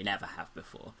Assadists like we never have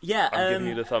before. Yeah, I'm giving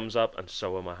you the thumbs up, and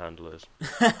so are my handlers.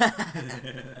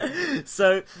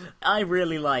 So, I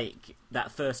really like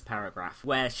that first paragraph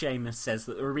where Seamus says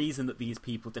that the reason that these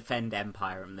people defend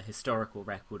empire and the historical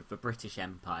record of the British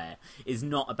Empire is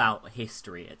not about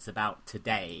history, it's about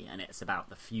today and it's about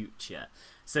the future.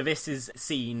 So this is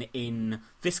seen in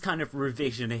this kind of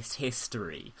revisionist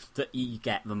history that you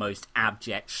get the most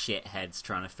abject shitheads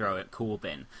trying to throw at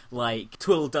Corbyn. Like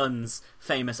Twill Dunn's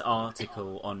famous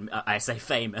article on, I say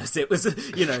famous, it was,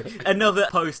 another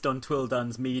post on Twill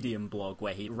Dunn's Medium blog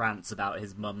where he rants about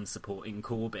his mum supporting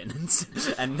Corbyn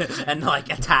and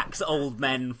like attacks old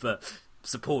men for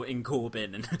supporting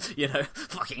Corbyn and,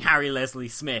 fucking Harry Leslie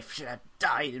Smith should have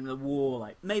died in the war.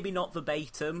 Like, maybe not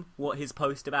verbatim what his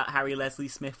post about Harry Leslie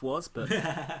Smith was, but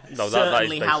no, that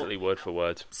is basically word for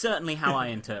word. Certainly how I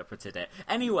interpreted it.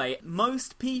 Anyway,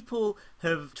 most people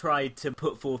have tried to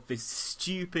put forth this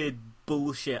stupid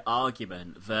bullshit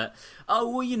argument that,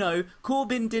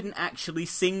 Corbyn didn't actually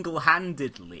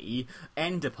single-handedly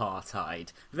end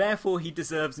apartheid, therefore he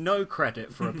deserves no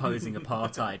credit for opposing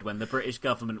apartheid when the British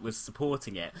government was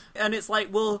supporting it. And it's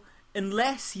like, well,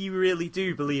 unless you really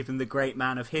do believe in the great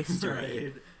man of history...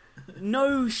 Right.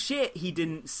 No shit, he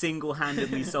didn't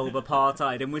single-handedly solve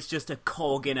apartheid and was just a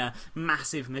cog in a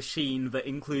massive machine that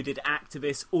included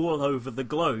activists all over the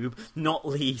globe, not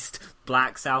least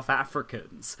black South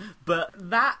Africans. But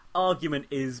that argument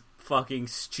is fucking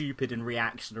stupid and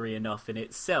reactionary enough in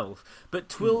itself. But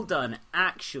Twildon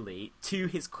actually, to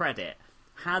his credit,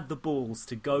 had the balls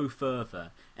to go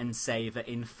further and say that,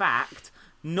 in fact,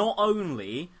 not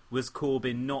only was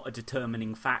Corbyn not a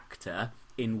determining factor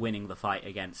in winning the fight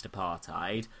against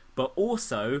apartheid, but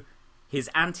also his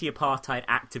anti-apartheid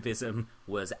activism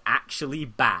was actually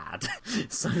bad.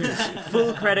 So,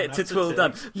 full credit to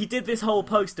Twildon. He did this whole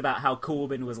post about how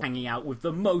Corbyn was hanging out with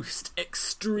the most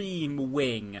extreme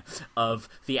wing of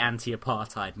the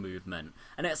anti-apartheid movement.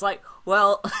 And it's like,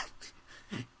 well,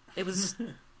 it was...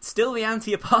 still the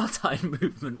anti-apartheid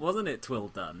movement, wasn't it,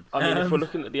 Twildon? I mean, if we're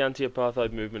looking at the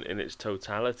anti-apartheid movement in its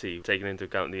totality, taking into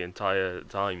account the entire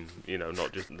time,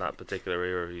 not just that particular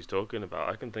era he's talking about,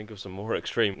 I can think of some more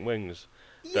extreme wings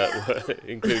that were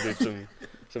included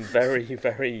some very,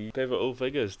 very pivotal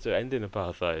figures to ending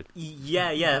apartheid.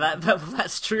 Yeah,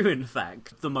 that's true, in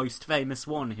fact. The most famous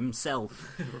one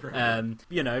himself. Right.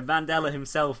 Mandela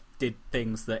himself did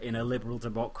things that in a liberal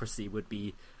democracy would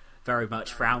be very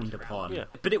much frowned upon. Yeah.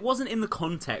 But it wasn't in the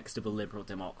context of a liberal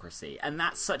democracy, and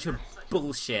that's such a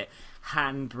bullshit,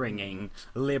 hand-wringing,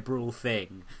 liberal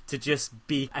thing, to just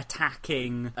be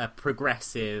attacking a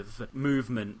progressive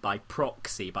movement by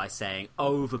proxy, by saying,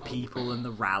 the people in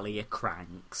the rally are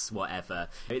cranks, whatever.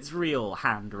 It's real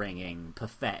hand-wringing,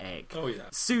 pathetic,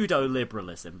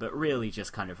 pseudo-liberalism, but really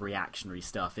just kind of reactionary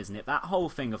stuff, isn't it? That whole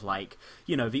thing of,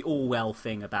 the Orwell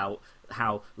thing about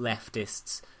how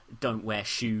leftists don't wear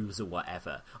shoes or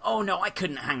whatever. Oh no, I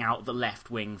couldn't hang out the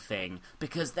left-wing thing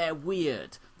because they're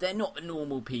weird. They're not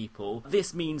normal people.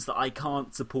 This means that I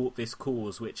can't support this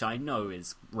cause, which I know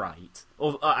is right.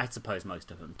 Or I suppose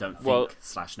most of them don't know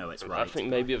it's right. I think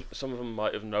maybe some of them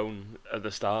might have known at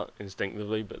the start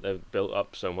instinctively, but they've built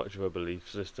up so much of a belief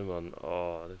system on,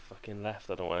 the fucking left,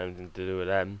 I don't want anything to do with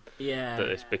them. Yeah. That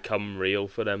it's become real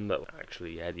for them that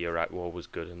actually, the Iraq War was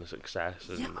good and a success,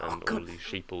 and all these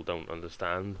sheeple don't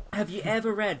understand. Have you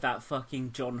ever read that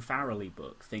fucking John Farrelly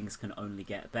book, Things Can Only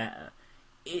Get Better?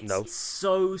 It's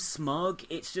so smug.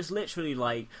 It's just literally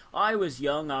like, I was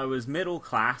young, I was middle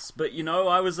class, but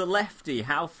I was a lefty.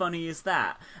 How funny is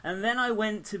that? And then I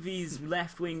went to these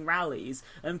left-wing rallies,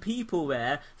 and people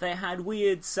there, they had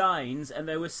weird signs, and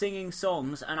they were singing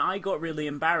songs, and I got really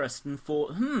embarrassed and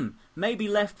thought, maybe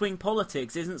left-wing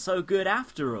politics isn't so good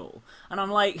after all. And I'm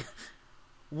like...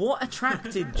 what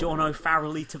attracted John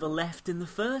O'Farrelly to the left in the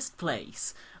first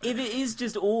place? If it is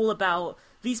just all about...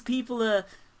 these people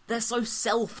they're so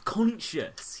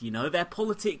self-conscious, their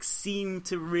politics seem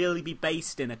to really be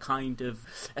based in a kind of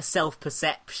a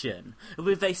self-perception.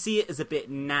 If they see it as a bit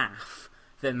naff,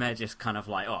 then they're just kind of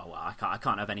like, I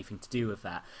can't have anything to do with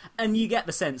that. And you get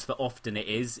the sense that often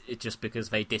it's just because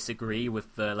they disagree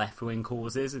with the left-wing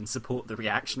causes and support the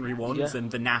reactionary ones,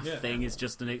 and the naff thing is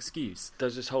just an excuse.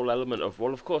 There's this whole element of,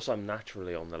 of course I'm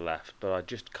naturally on the left, but I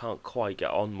just can't quite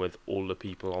get on with all the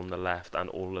people on the left and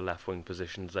all the left-wing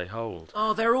positions they hold.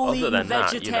 Oh, they're all eating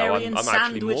vegetarian I'm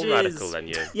sandwiches. I'm actually more radical than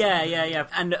you. Yeah.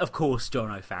 And of course, John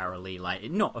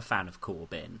O'Farrelly, not a fan of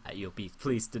Corbyn. You'll be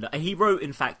pleased to know. He wrote,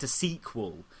 in fact, a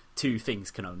sequel to Things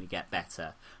Can Only Get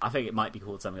Better. I think it might be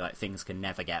called something like Things Can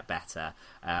Never Get Better,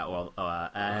 or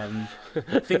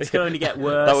Things Can Only Get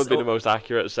Worse. That would be the most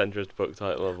accurate centrist book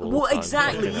title of all time.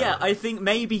 Exactly, yeah. I think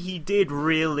maybe he did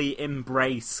really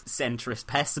embrace centrist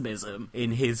pessimism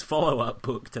in his follow-up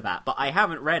book to that, but I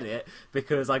haven't read it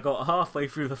because I got halfway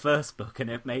through the first book and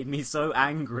it made me so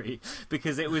angry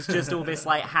because it was just all this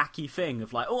hacky thing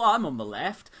of I'm on the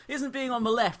left. Isn't being on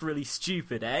the left really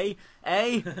stupid, eh?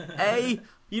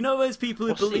 You know those people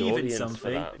who What's the believe in audience for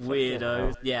something? that? Fucking Weirdos.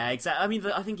 hell. Yeah, exactly. I mean,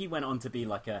 I think he went on to be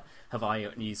like a Have I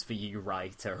Got News for You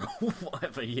writer or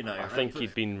whatever, you know. I think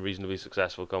he'd been reasonably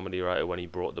successful comedy writer when he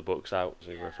brought the books out,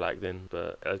 so reflecting.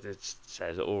 But it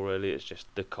says it all, really. It's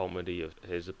just the comedy of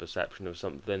his perception of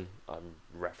something. I'm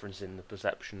referencing the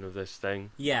perception of this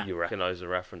thing. Yeah. You recognise the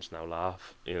reference, now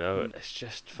laugh. You know, it's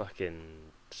just fucking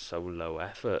so low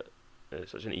effort.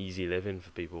 It's such an easy living for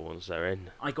people once they're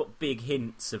in. I got big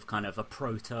hints of kind of a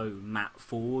proto Matt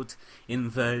Ford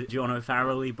in the John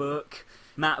O'Farrelly book.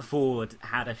 Matt Ford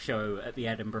had a show at the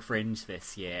Edinburgh Fringe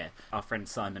this year. Our friend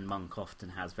Simon Monk often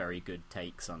has very good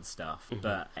takes on stuff,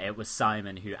 but it was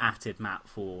Simon who atted Matt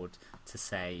Ford to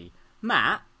say,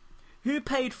 Matt, who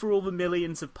paid for all the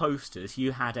millions of posters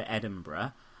you had at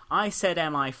Edinburgh? I said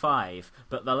MI5,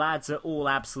 but the lads are all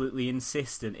absolutely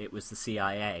insistent it was the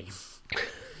CIA.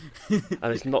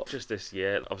 And it's not just this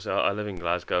year. Obviously, I live in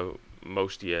Glasgow.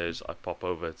 Most years I pop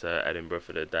over to Edinburgh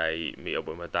for the day, meet up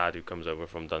with my dad who comes over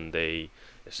from Dundee.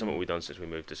 It's something we've done since we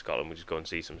moved to Scotland. We just go and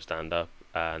see some stand-up.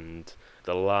 And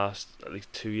the last, at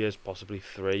least 2 years, possibly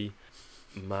 3,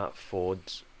 Matt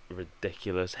Ford's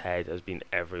ridiculous head has been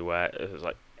everywhere. It's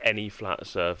like any flat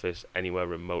surface, anywhere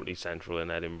remotely central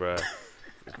in Edinburgh.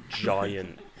 It's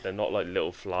giant. They're not like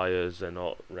little flyers. They're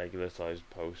not regular-sized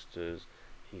posters.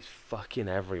 He's fucking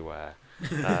everywhere.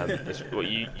 Well,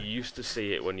 you used to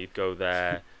see it when you'd go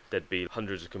there. There'd be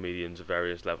hundreds of comedians of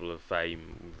various level of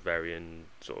fame, varying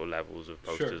sort of levels of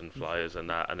posters and flyers and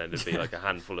that, and then there'd be like a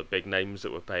handful of big names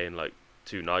that were paying like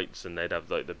 2 nights, and they'd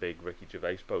have like the big Ricky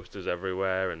Gervais posters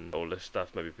everywhere and all this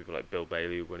stuff. Maybe people like Bill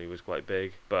Bailey when he was quite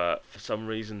big. But for some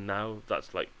reason now,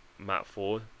 that's like Matt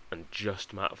Ford. And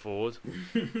just Matt Ford,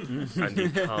 and you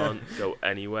can't go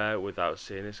anywhere without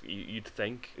seeing this. You'd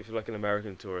think, if you're like an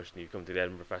American tourist and you come to the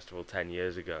Edinburgh Festival 10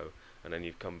 years ago, and then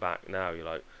you've come back now, you're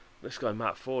like, this guy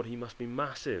Matt Ford, he must be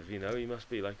massive, you know, he must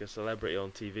be like a celebrity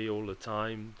on TV all the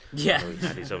time. Yeah. You know, he's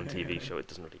had his own TV show, it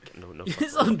doesn't really get no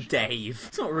It's on Dave.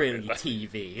 It's not really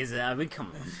TV, is it? I mean,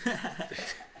 come on.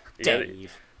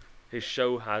 Dave. His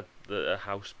show had the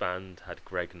house band had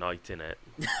Greg Knight in it.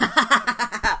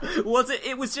 Was it?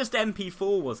 It was just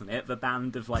MP4, wasn't it? The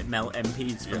band of like melt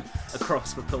MPs from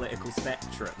across the political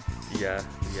spectrum. Yeah.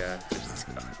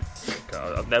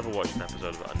 I've never watched an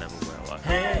episode of it. I never will.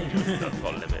 I've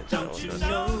got limits. Don't you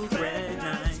know Greg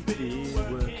Knight's been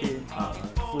working hard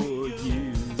for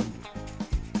you?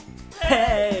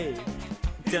 Hey,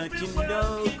 don't you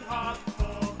know?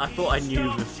 I thought I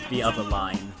knew the other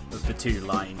line of the 2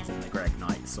 lines in the Greg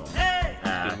Knight song.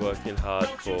 He's been working hard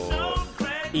for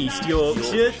East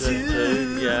Yorkshire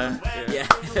too. Yeah.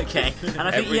 Okay. And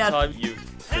I think every time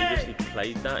you've previously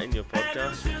played that in your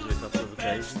podcast, which is a couple of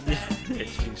occasions,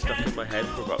 it's been stuck in my head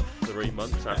for about 3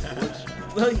 months afterwards.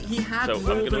 Well, he had so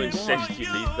more I'm going to than insist one.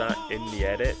 you leave that in the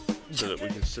edit so that we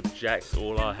can subject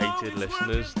all our hated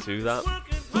listeners to that.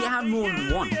 He had more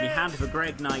than one. He had the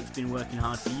Greg Knight's Been Working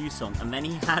Hard for You song, and then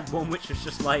he had one which was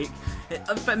just like,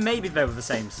 maybe they were the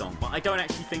same song, but I don't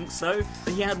actually think so.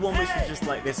 But he had one which was just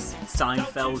like this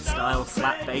Seinfeld style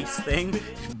slap bass thing,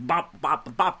 bop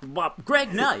bop bop bop,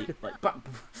 Greg Knight, like bop,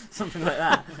 something like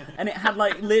that, and it had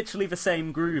like literally the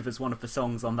same groove as one of the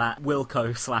songs on that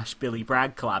Wilco / Billy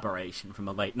Bragg collaboration from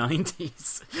the late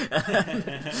 90s.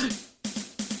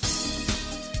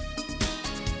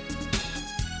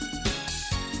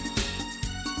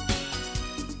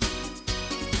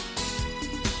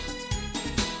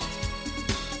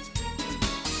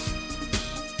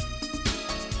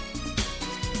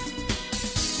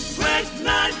 Greg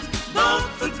Knight, vote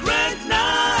for Greg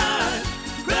Knight.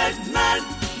 Greg Knight,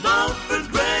 vote for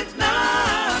Greg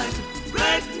Knight.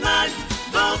 Greg Knight,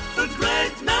 vote for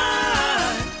Greg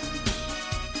Knight.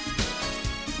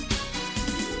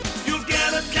 You'll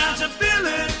get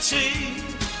accountability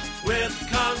with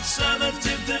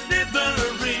conservative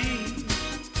delivery.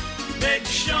 Make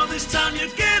sure this time you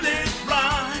get it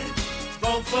right.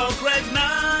 Vote for Greg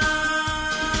Knight.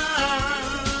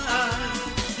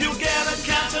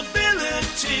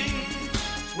 Accountability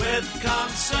with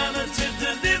conservative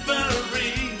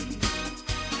delivery.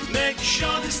 Make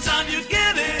sure this time you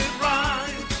get it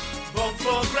right. Vote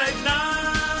for Greg Knight.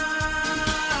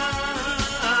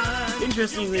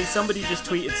 Interestingly, somebody just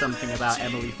tweeted something about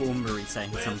Emily Thornberry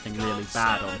saying something really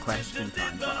bad on Question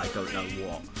Time, but I don't know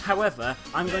what. However,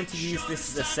 I'm going to use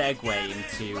this as a segue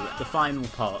into the final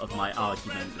part of my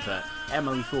argument that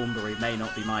Emily Thornberry may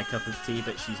not be my cup of tea,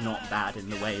 but she's not bad in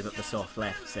the way that the soft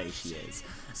left say she is.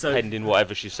 So, pending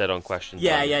whatever she said on Question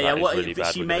Time. Yeah. Well, really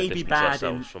she may be bad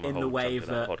in the way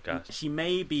that podcast. She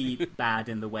may be bad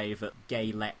in the way that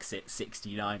Gay Lexit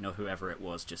 69 or whoever it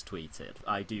was just tweeted.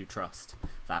 I do trust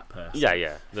that person.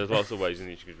 Yeah. There's lots of ways in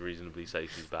which you could reasonably say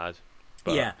she's bad.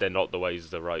 But they're not the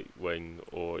ways the right wing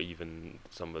or even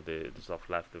some of the soft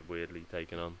left have weirdly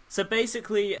taken on. So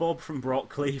basically, Bob from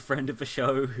Broccoli, friend of the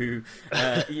show, who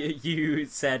you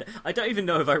said, I don't even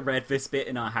know if I read this bit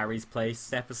in our Harry's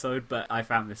Place episode, but I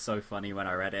found this so funny when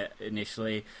I read it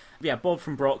initially. Yeah, Bob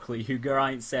from Broccoli, who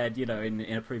Geraint said, in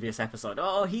a previous episode,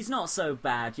 oh, he's not so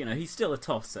bad, he's still a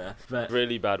tosser. But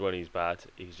really bad when he's bad.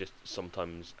 He's just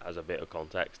sometimes has a bit of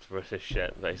context for his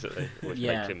shit, basically, which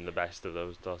makes him the best of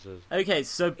those tossers. Okay,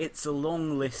 so it's a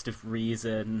long list of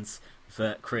reasons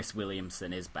that Chris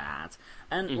Williamson is bad.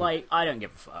 And, I don't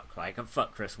give a fuck.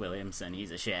 Fuck Chris Williamson.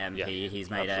 He's a shit MP. Yeah, he's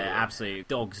made an absolute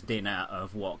dog's dinner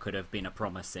of what could have been a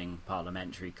promising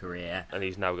parliamentary career. And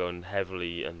he's now going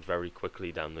heavily and very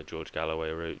quickly down the George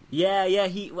Galloway route. Yeah,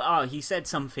 he said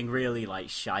something really,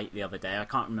 shite the other day. I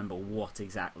can't remember what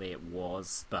exactly it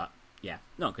was, but, yeah,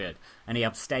 not good. And he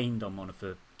abstained on one of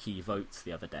the key votes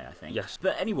the other day, I think. Yes.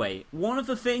 But anyway, one of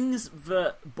the things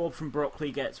that Bob from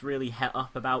Broccoli gets really het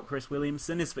up about Chris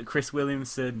Williamson is that Chris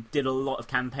Williamson did a lot of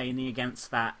campaigning against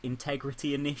that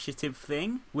Integrity Initiative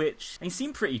thing, which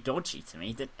seemed pretty dodgy to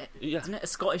me. Isn't it a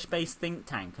Scottish-based think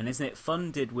tank, and isn't it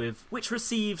funded with... which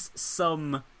receives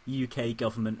some UK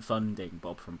government funding,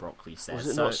 Bob from Broccoli says.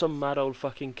 Was it not some mad old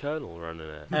fucking colonel running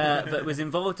it? That was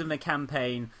involved in the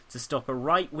campaign to stop a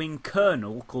right-wing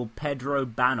colonel called Pedro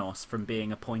Banos from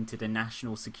being appointed a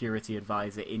national security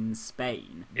advisor in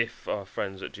Spain. If our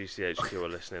friends at GCHQ are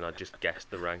listening, I just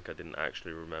guessed the rank. I didn't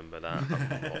actually remember that. I'm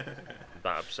not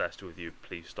that obsessed with you.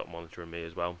 Please stop monitoring me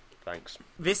as well. Thanks.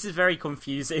 This is very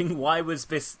confusing. Why was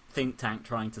this think tank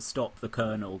trying to stop the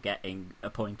colonel getting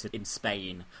appointed in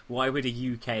Spain? Why would a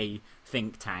UK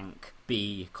think tank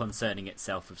be concerning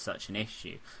itself with such an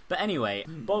issue? But anyway,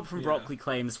 Bob from Broccoli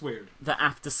claims that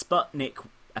after Sputnik...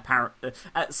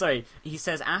 he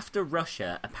says after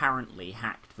Russia apparently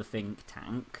hacked the think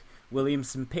tank,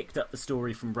 Williamson picked up the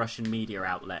story from Russian media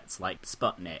outlets like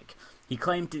Sputnik. He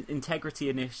claimed Integrity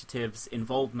Initiative's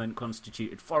involvement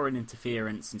constituted foreign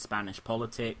interference in Spanish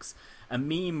politics, a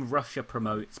meme Russia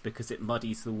promotes because it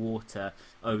muddies the water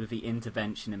over the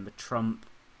intervention in the Trump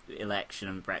election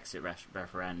and Brexit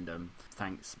referendum.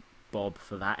 Thanks, Bob,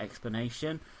 for that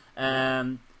explanation.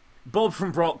 Bob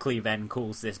from Broccoli then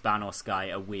calls this Banos guy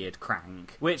a weird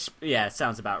crank, which,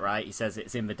 sounds about right. He says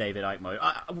it's in the David Icke mode.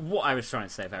 What I was trying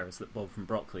to say there is that Bob from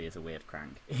Broccoli is a weird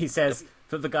crank. He says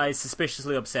that the guy is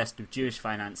suspiciously obsessed with Jewish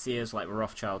financiers like the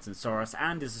Rothschilds and Soros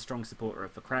and is a strong supporter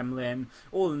of the Kremlin.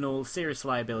 All in all, serious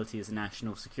liability as a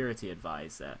national security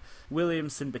advisor.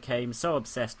 Williamson became so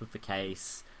obsessed with the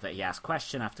case that he asked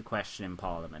question after question in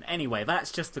Parliament. Anyway,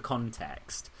 that's just the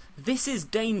context. This is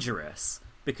dangerous,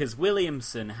 because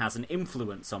Williamson has an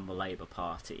influence on the Labour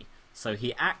Party, so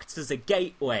he acts as a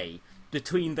gateway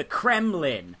between the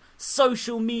Kremlin,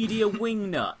 social media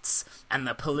wingnuts, and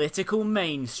the political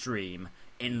mainstream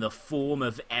in the form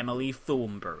of Emily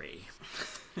Thornberry.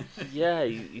 Yeah,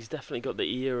 he's definitely got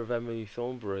the ear of Emily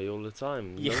Thornberry all the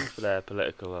time, known for their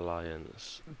political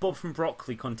alliance. Bob from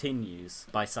Broccoli continues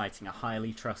by citing a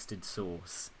highly trusted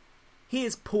source.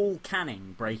 Here's Paul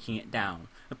Canning breaking it down.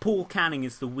 Paul Canning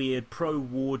is the weird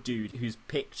pro-war dude whose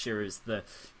picture is the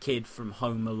kid from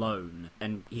Home Alone,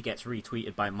 and he gets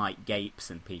retweeted by Mike Gapes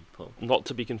and people. Not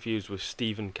to be confused with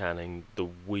Stephen Canning, the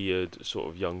weird sort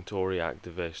of young Tory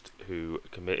activist who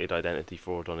committed identity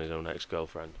fraud on his own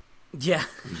ex-girlfriend. Yeah.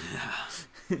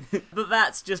 But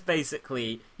that's just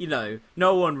basically, no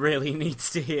one really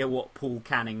needs to hear what Paul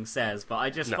Canning says, but I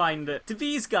just find that, do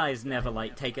these guys never,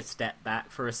 take a step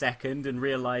back for a second and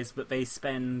realise that they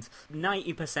spend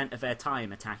 90% of their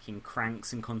time attacking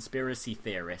cranks and conspiracy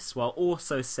theorists, while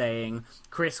also saying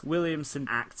Chris Williamson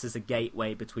acts as a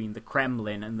gateway between the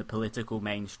Kremlin and the political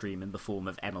mainstream in the form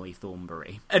of Emily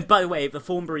Thornberry. And by the way, the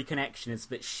Thornberry connection is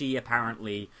that she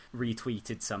apparently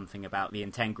retweeted something about the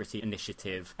Integrity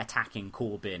Initiative attacking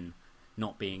Corbyn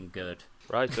not being good.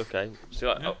 Right, okay.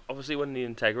 So, obviously when the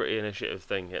Integrity Initiative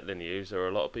thing hit the news, there were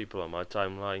a lot of people on my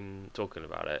timeline talking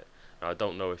about it. Now, I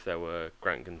don't know if there were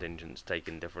grant contingents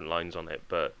taking different lines on it,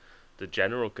 but the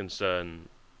general concern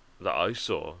that I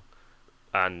saw,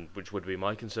 and which would be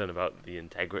my concern about the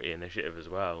Integrity Initiative as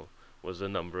well, was the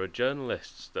number of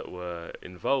journalists that were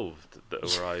involved, that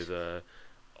were either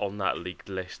on that leaked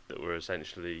list that were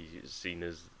essentially seen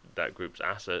as that group's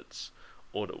assets,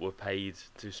 or that were paid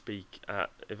to speak at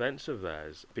events of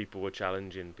theirs. People were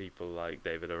challenging people like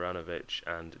David Aranovich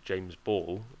and James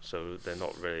Ball, so they're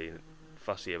not really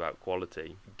fussy about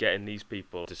quality, getting these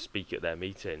people to speak at their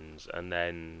meetings, and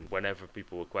then whenever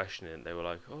people were questioning it, they were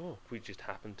like, oh, we just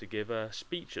happened to give a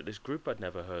speech at this group I'd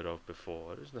never heard of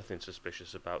before. There's nothing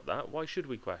suspicious about that. Why should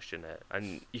we question it?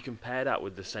 And you compare that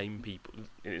with the same people,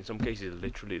 in some cases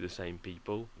literally the same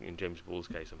people, in James Ball's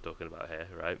case I'm talking about here,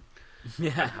 right?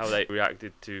 Yeah. How they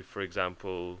reacted to, for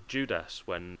example, Judas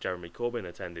when Jeremy Corbyn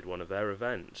attended one of their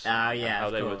events. Yeah, and how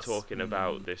of they course. were talking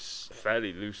about this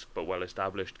fairly loose but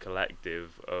well-established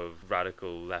collective of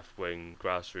radical left-wing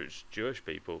grassroots Jewish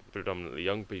people, predominantly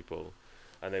young people.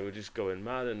 And they were just going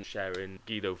mad and sharing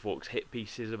Guido Fawkes hit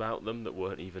pieces about them that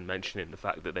weren't even mentioning the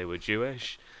fact that they were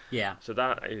Jewish. Yeah. So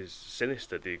that is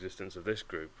sinister, the existence of this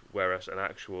group, whereas an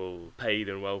actual paid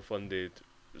and well-funded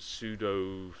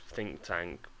pseudo think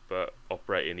tank, but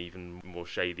operating even more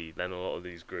shady than a lot of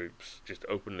these groups, just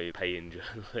openly paying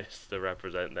journalists to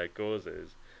represent their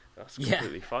causes. That's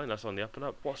completely fine. That's on the up and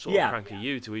up. What sort of crank are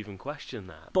you to even question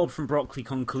that? Bob from Brockley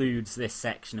concludes this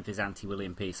section of his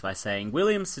anti-William piece by saying,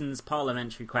 Williamson's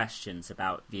parliamentary questions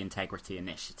about the Integrity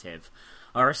Initiative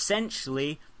are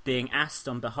essentially being asked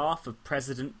on behalf of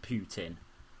President Putin,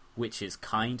 which is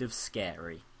kind of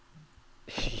scary.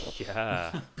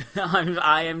 Yeah.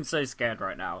 I am so scared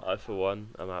right now. I, for one,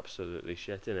 am absolutely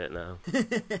shitting it now.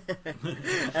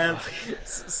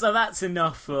 So that's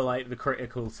enough for like the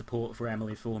critical support for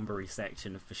Emily Thornberry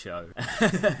section of the show.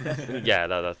 Yeah,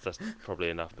 that's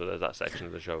probably enough for that section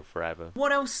of the show forever.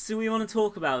 What else do we want to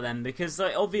talk about then? Because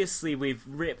like, obviously we've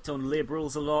ripped on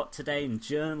liberals a lot today and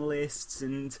journalists,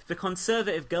 and the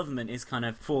Conservative government is kind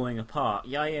of falling apart.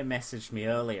 Yair messaged me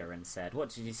earlier and said, what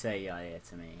did you say, Yair,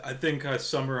 to me? I think I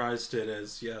summarized it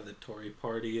as, the Tory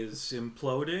party is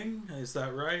imploding. Is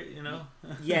that right?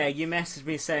 Yeah, you messaged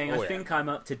me saying, I think I'm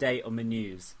up to date on the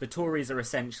news. The Tories are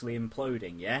essentially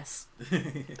imploding, yes?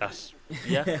 You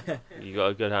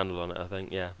got a good handle on it, I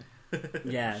think, yeah.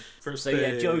 Yeah. First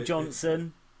Joe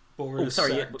Johnson. Boris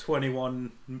sacked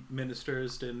 21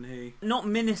 ministers, didn't he? Not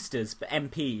ministers, but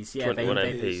MPs. Yeah, 21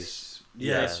 MPs.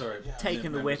 Yeah, sorry.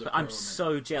 Taking the whip. I'm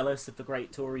so jealous of the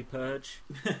Great Tory Purge.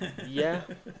 Yeah.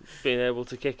 Being able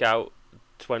to kick out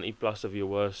 20 plus of your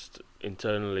worst,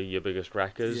 internally your biggest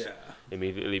wreckers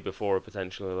immediately before a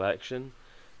potential election.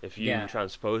 If you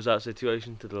transpose that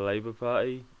situation to the Labour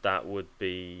Party, that would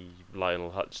be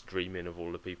Lionel Hutz dreaming of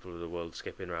all the people of the world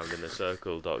skipping around in a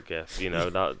circle. .gif,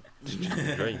 that's just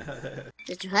a dream.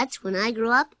 Mr. Hutz, when I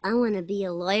grow up, I want to be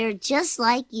a lawyer just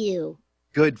like you.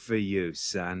 Good for you,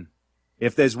 son.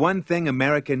 If there's one thing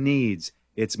America needs,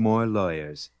 it's more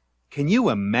lawyers. Can you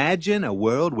imagine a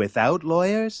world without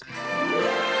lawyers?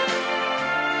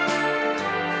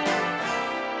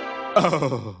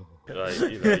 Oh.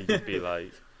 You'd be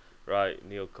like, right,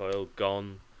 Neil Coyle,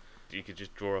 gone. You could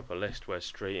just draw up a list where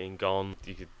Streeting, gone.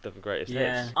 You could have the greatest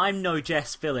hits. I'm no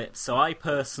Jess Phillips, so I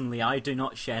do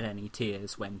not shed any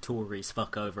tears when Tories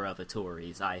fuck over other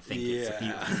Tories. I think it's a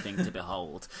beautiful thing to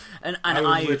behold. And I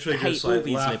was literally hate just all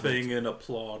these laughing liberals. and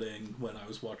applauding when I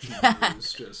was watching the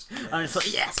news. I'm just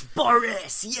like, yes,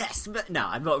 Boris, yes, but no,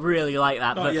 I'm not really like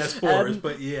that. Not but, yes, Boris,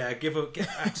 but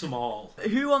axe them all.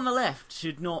 Who on the left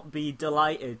should not be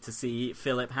delighted to see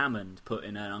Philip Hammond put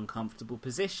in an uncomfortable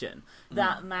position?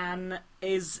 That man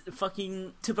is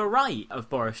fucking to the right of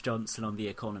Boris Johnson on the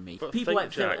economy. But people like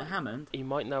Jack, Philip Hammond. He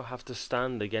might now have to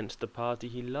stand against the party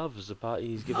he loves, the party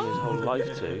he's given his whole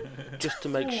life to, just to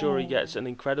make sure he gets an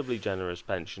incredibly generous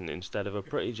pension instead of a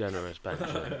pretty generous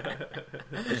pension.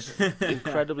 It's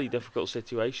incredibly difficult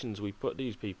situations we put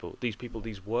these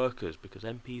workers, because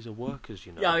MPs are workers,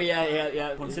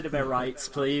 Yeah. Consider their rights,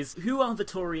 please. Who are the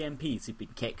Tory MPs who've been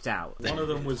kicked out? One of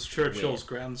them was Churchill's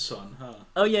grandson, huh?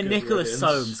 Oh yeah, Nicholas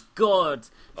Soames. God,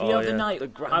 the other night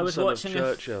the I was watching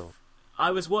Churchill.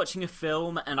 I was watching a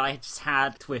film and I just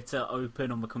had Twitter open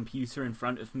on the computer in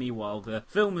front of me while the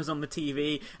film was on the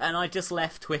TV, and I just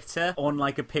left Twitter on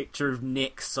like a picture of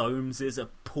Nick Soames's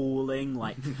appalling,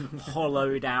 like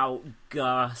hollowed out,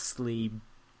 ghastly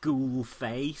ghoul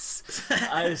face.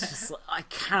 I was just like, I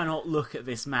cannot look at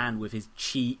this man with his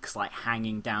cheeks like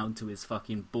hanging down to his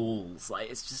fucking balls. Like,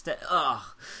 it's just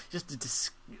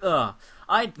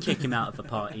I'd kick him out of the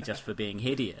party just for being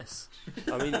hideous.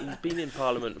 I mean, he's been in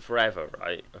Parliament forever,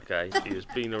 right? Okay, he's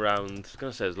been around, I was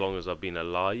going to say as long as I've been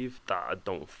alive. That I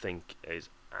don't think is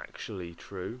actually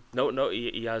true. No,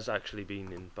 he has actually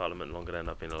been in Parliament longer than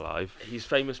I've been alive. He's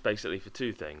famous basically for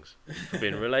two things: for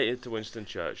being related to Winston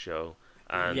Churchill,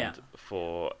 and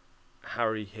for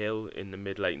Harry Hill in the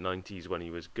mid-late 90s when he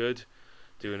was good,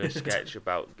 doing a sketch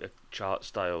about a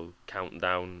chart-style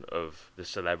countdown of the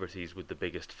celebrities with the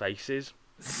biggest faces,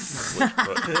 which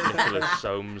put Nicholas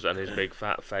Soames and his big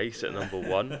fat face at number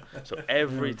 1. So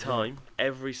every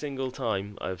single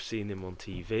time I've seen him on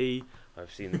TV,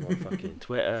 I've seen him on fucking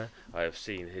Twitter, I have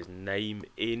seen his name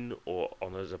in or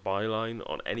on as a byline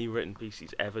on any written piece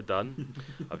he's ever done,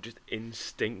 I've just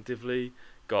instinctively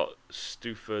got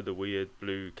Stuffer, the weird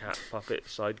blue cat puppet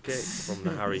sidekick from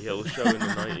the Harry Hill show in the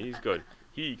 90s, going,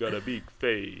 he got a big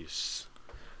face.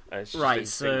 And it's just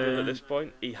instinctive at this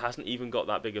point. He hasn't even got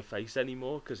that big a face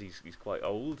anymore because he's quite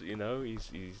old, you know, he's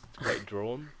quite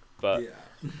drawn. But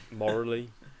morally,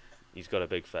 he's got a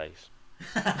big face.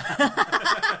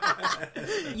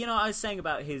 You know, I was saying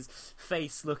about his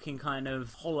face looking kind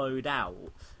of hollowed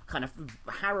out, kind of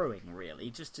harrowing, really,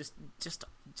 just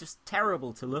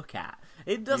terrible to look at.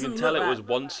 It doesn't. You can tell look it was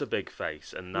once a big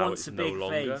face, and now it's no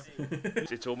longer.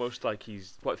 It's almost like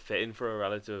he's quite fitting for a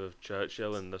relative of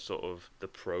Churchill and the sort of the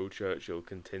pro-Churchill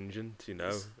contingent. You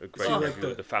know, a great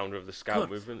nephew, the founder of the Scout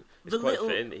movement. It's quite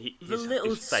fitting. The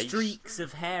little streaks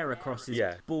of hair across his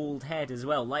bald head as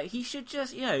well. Like, he should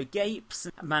just, you know, Gapes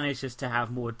manages to have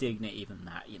more dignity than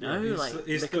that. You know,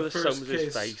 Nicholas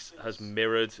Soames' face has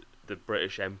mirrored the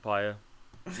British Empire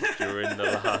during the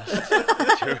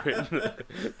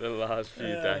last few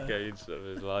decades of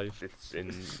his life. It's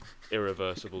in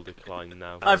irreversible decline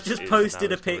now. I've just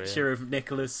posted a picture of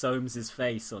Nicholas Soames'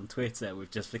 face on Twitter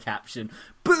with just the caption,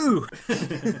 "Boo!"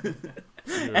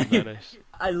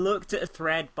 I looked at a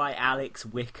thread by Alex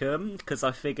Wickham because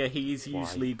I figure he's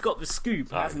usually got the scoop,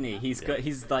 hasn't he?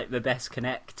 He's like the best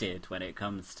connected when it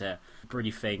comes to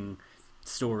briefing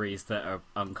stories that are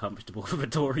uncomfortable for the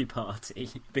Tory party.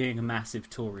 Being a massive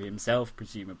Tory himself,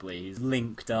 presumably, he's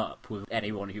linked up with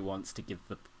anyone who wants to give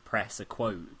the press a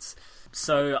quote.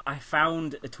 So I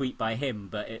found a tweet by him,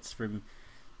 but it's from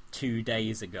 2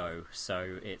 days ago,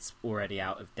 so it's already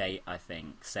out of date, I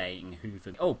think, saying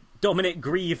Dominic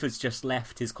Grieve has just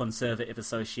left his Conservative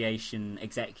Association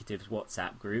Executives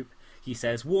WhatsApp group. He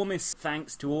says, "Warmest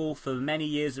thanks to all for many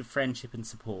years of friendship and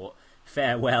support.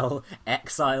 Farewell,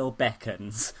 exile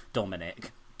beckons,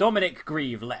 Dominic." Dominic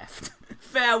Grieve left.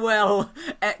 Farewell,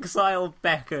 exile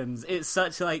beckons. It's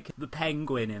such like the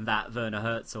penguin in that Werner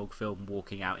Herzog film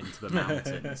walking out into the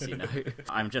mountains, you know.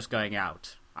 I'm just going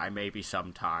out. I may be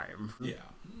some time. Yeah.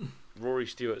 Rory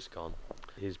Stewart's gone.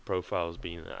 His profile's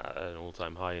been at an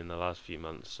all-time high in the last few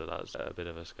months, so that's a bit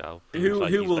of a scalp. Who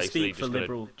will speak for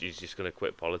Liberal? He's just going to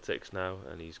quit politics now,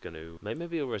 and he's going to...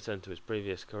 Maybe he'll return to his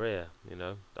previous career, you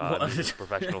know? He's a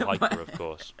professional hiker, of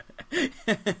course.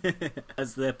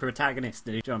 As the protagonist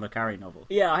in a John le Carré novel.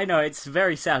 Yeah, I know, it's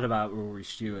very sad about Rory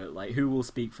Stewart. Like, who will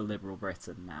speak for Liberal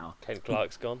Britain now? Ken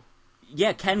Clarke's gone.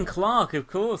 Yeah, Ken Clarke, of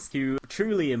course, who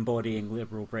truly embodying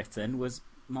Liberal Britain was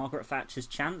Margaret Thatcher's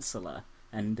Chancellor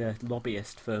and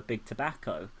lobbyist for Big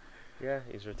Tobacco. Yeah,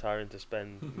 he's retiring to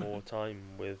spend more time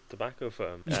with tobacco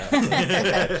firms.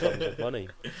 Sums of money.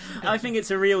 I think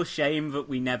it's a real shame that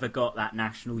we never got that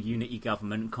national unity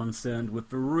government concerned with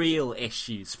the real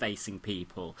issues facing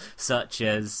people, such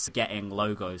as getting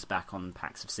logos back on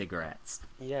packs of cigarettes.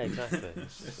 Yeah, exactly.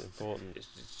 It's important. It's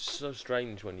so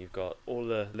strange when you've got all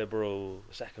the liberal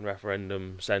second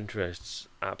referendum centrists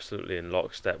absolutely in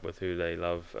lockstep with who they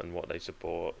love and what they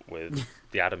support with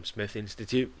the Adam Smith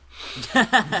Institute.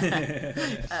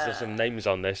 There's some names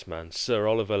on this, man. Sir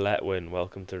Oliver Letwin,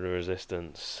 welcome to the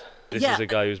Resistance. This is a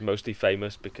guy who's mostly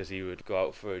famous because he would go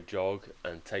out for a jog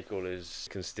and take all his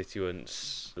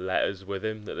constituents' letters with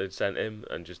him that they'd sent him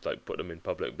and just like put them in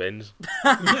public bins.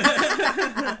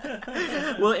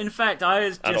 Well, in fact, I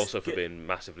was just... And also for being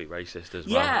massively racist as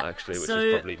well, actually, which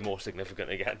is probably more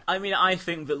significant again. I mean, I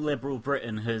think that Liberal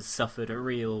Britain has suffered a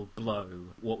real blow,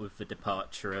 what with the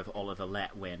departure of Oliver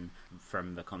Letwin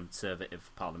from the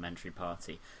Conservative Parliamentary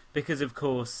Party. Because, of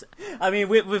course, I mean,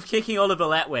 with kicking Oliver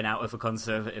Letwin out of the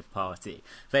Conservative Party,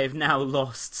 they've now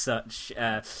lost such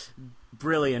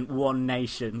brilliant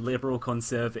one-nation liberal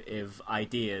conservative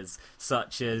ideas,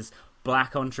 such as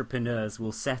black entrepreneurs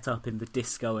will set up in the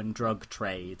disco and drug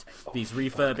trade. These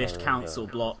refurbished council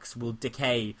blocks will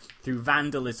decay through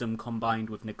vandalism combined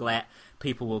with neglect.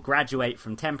 People will graduate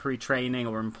from temporary training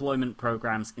or employment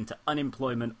programs into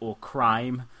unemployment or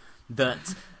crime.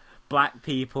 That black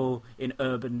people in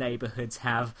urban neighbourhoods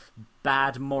have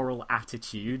bad moral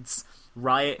attitudes,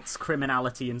 Riots,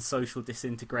 criminality, and social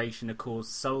disintegration are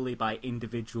caused solely by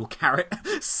individual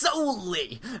characters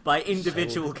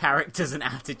and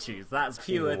attitudes. That's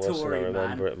pure Tory, man. I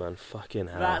remember it, man. Fucking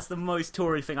hell. That's the most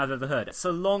Tory thing I've ever heard.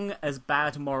 So long as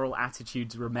bad moral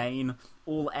attitudes remain,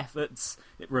 all efforts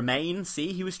remain.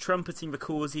 See, he was trumpeting the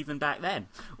cause even back then.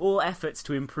 All efforts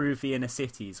to improve the inner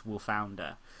cities will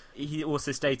founder. He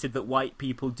also stated that white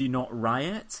people do not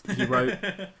riot. He wrote,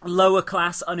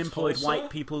 lower-class, unemployed white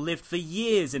people lived for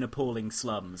years in appalling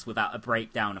slums without a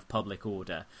breakdown of public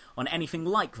order on anything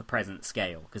like the present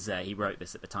scale, because he wrote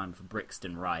this at the time of the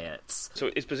Brixton riots. So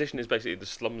his position is basically the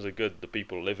slums are good, the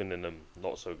people living in them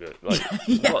not so good. Like,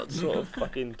 Yeah. What sort of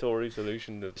fucking Tory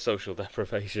solution to social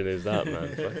deprivation is that,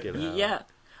 man? Fucking hell. Yeah.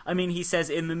 I mean, he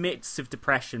says, in the midst of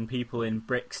depression, people in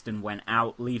Brixton went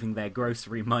out, leaving their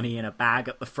grocery money in a bag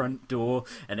at the front door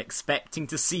and expecting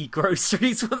to see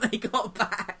groceries when they got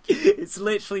back. It's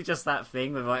literally just that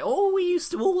thing of like, oh, we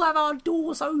used to all have our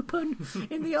doors open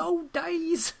in the old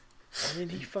days. I mean,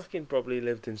 he fucking probably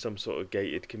lived in some sort of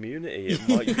gated community. It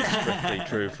might be strictly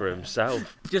true for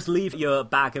himself. Just leave your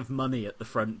bag of money at the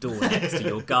front door next to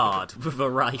your guard with a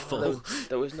rifle.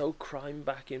 There was no crime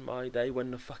back in my day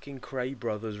when the fucking Cray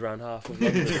brothers ran half of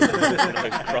London. It was a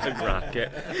nice crime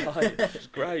racket. Like, it was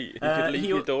great. You could leave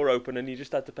your door open and you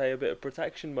just had to pay a bit of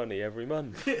protection money every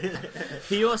month.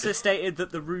 He also stated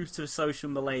that the root of social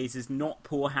malaise is not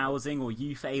poor housing or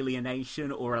youth alienation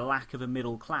or a lack of a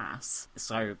middle class.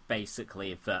 So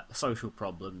basically, that social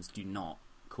problems do not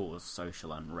cause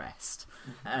social unrest,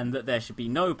 and that there should be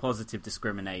no positive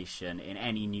discrimination in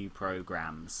any new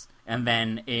programs. And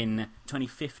then in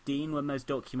 2015, when those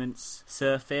documents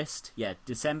surfaced,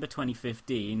 December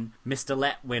 2015, Mr.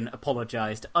 Letwin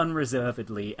apologised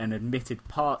unreservedly and admitted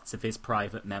parts of his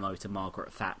private memo to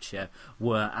Margaret Thatcher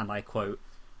were, and I quote,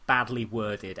 badly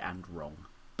worded and wrong.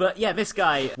 But yeah, this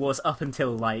guy was, up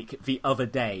until like the other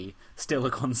day, still a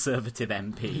Conservative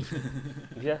MP.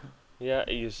 Yeah,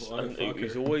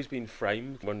 he's always been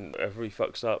framed whenever he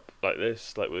fucks up like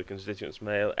this, like with the Constituents'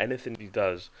 Mail, anything he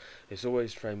does, it's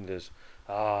always framed as,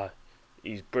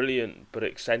 he's brilliant but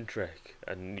eccentric,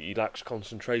 and he lacks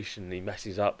concentration, he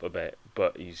messes up a bit,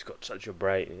 but he's got such a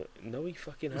brain. No, he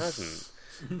fucking hasn't.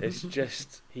 It's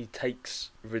just he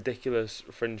takes ridiculous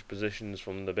fringe positions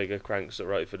from the bigger cranks that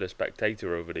write for The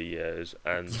Spectator over the years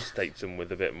and states them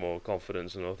with a bit more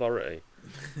confidence and authority.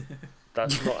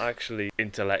 That's not actually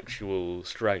intellectual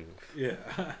strength. Yeah.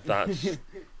 That's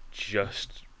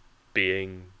just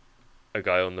being a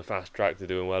guy on the fast track to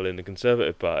doing well in the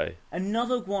Conservative Party.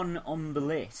 Another one on the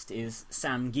list is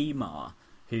Sam Guimar,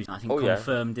 who I think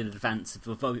confirmed in advance of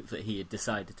the vote that he had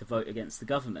decided to vote against the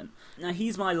government. Now,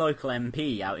 he's my local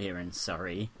MP out here in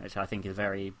Surrey, which I think is a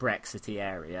very Brexity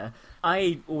area.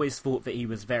 I always thought that he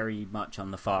was very much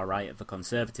on the far right of the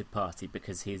Conservative Party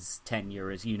because his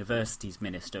tenure as universities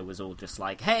minister was all just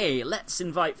like, hey, let's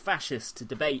invite fascists to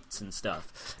debates and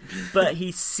stuff. But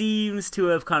he seems to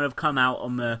have kind of come out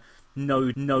on the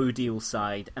no deal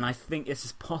side, and I think this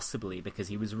is possibly because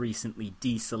he was recently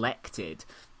deselected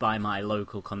by my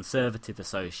local Conservative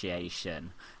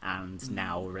association and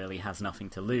now really has nothing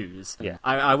to lose. Yeah.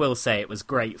 I will say it was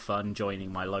great fun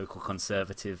joining my local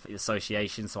Conservative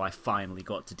association, so I finally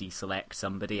got to deselect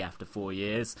somebody after 4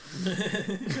 years.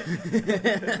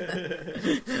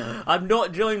 I've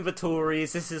not joined the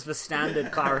Tories, this is the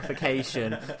standard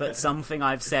clarification, but something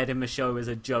I've said in the show is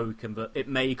a joke and that it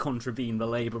may contravene the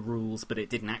Labour rules, but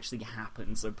it didn't actually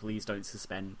happen, so please don't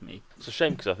suspend me. It's a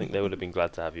shame because I think they would have been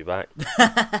glad to have you back.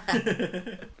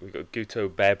 We've got Guto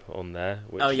Beb on there,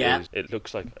 which is, it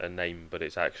looks like a name, but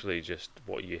it's actually just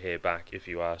what you hear back if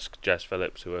you ask Jess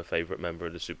Phillips who her favourite member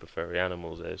of the Super Furry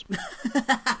Animals is.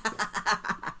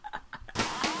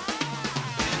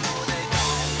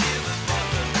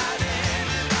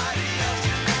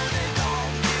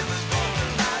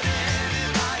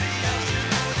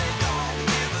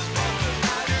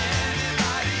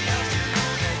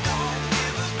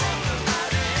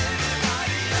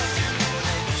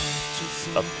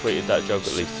 I've tweeted that joke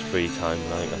at least 3 times,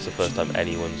 and I think that's the first time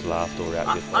anyone's laughed or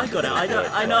reacted. I got it.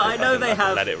 I know they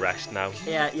have. Let it rest now.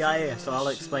 Yeah. So I'll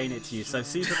explain it to you. So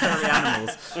Super Furry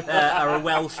Animals are a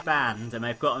Welsh band, and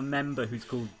they've got a member who's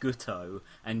called Guto,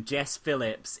 and Jess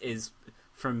Phillips is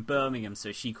from Birmingham,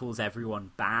 so she calls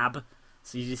everyone Bab.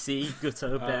 So you see,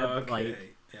 Guto Bab, okay.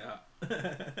 like.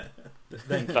 Yeah.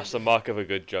 That's the mark of a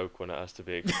good joke when it has to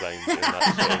be explained in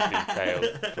that sort of detail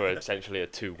for essentially a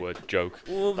 2-word joke.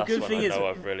 Well, the That's good when thing I is, know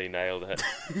I've really nailed it.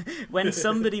 when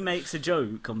somebody makes a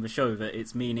joke on the show that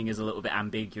its meaning is a little bit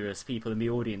ambiguous, people in the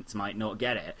audience might not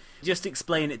get it. Just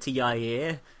explain it to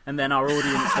Yair, and then our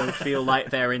audience don't feel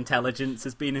like their intelligence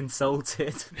has been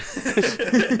insulted.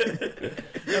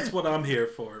 That's what I'm here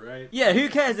for, right? Yeah, who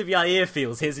cares if Yair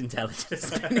feels his intelligence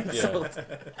has been insulted?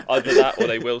 Either that, or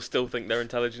they will still think their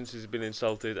intelligence has been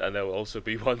insulted, and they'll also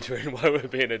be wondering why we're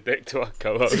being a dick to our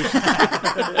co-host.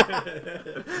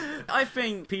 I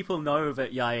think people know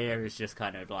that Yair is just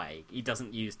kind of like, he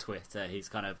doesn't use Twitter, he's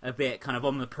kind of a bit kind of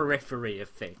on the periphery of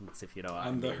things, if you know what I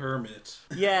mean. I'm the hermit.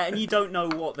 Yeah, and you don't know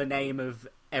what the name of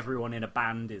everyone in a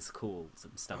band is called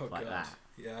and stuff like God. that.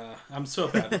 Yeah, I'm so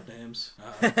bad with names.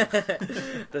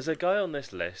 There's a guy on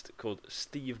this list called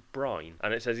Steve Brine,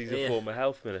 and it says he's a former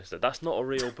health minister. That's not a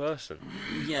real person.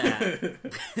 Yeah.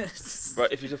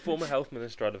 Right, if he's a former health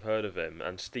minister, I'd have heard of him,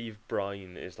 and Steve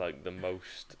Brine is like the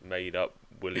most made-up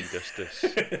Willie Dustus.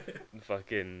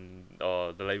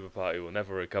 The Labour Party will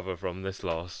never recover from this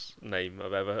loss name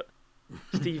I've ever...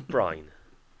 Steve Brine.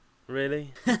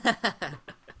 Really?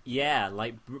 Yeah,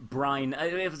 like Brian.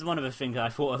 It was one of the things I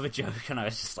thought of a joke, and I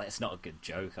was just like, "It's not a good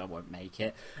joke. I won't make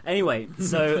it." Anyway,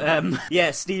 so yeah,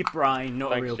 Steve Brine,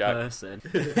 not a real person.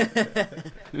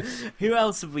 Who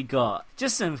else have we got?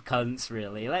 Just some cunts,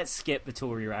 really. Let's skip the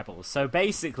Tory rebels. So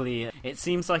basically, it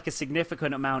seems like a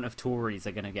significant amount of Tories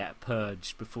are going to get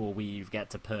purged before we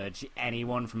get to purge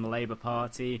anyone from the Labour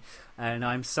Party, and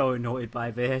I'm so annoyed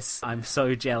by this. I'm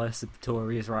so jealous of the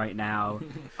Tories right now.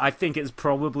 I think it's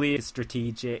probably a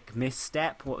strategic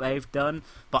misstep what they've done,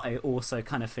 but I also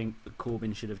kind of think that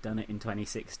Corbyn should have done it in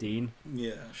 2016.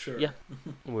 Yeah, sure. Yeah,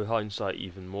 with hindsight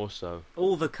even more so.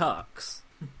 All the cucks.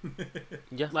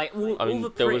 Yeah, like all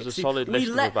the there was a pricks. solid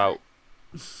list of about...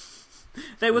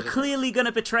 They were clearly going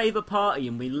to betray the party,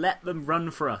 and we let them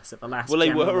run for us at the last. Well, they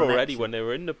were general already election. when they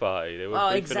were in the party. They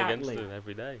were beefing against them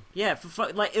every day. Yeah,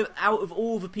 out of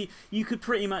all the people, you could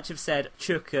pretty much have said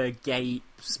Chuka,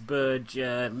 Gapes,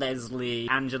 Berger, Leslie,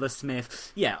 Angela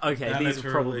Smith. Yeah, okay, Anna these are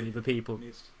Turley probably the people.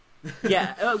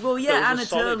 Yeah, well, yeah, there was Anna a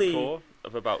solid Turley. core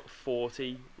of about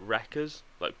 40 wreckers,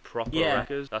 like proper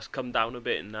wreckers. That's come down a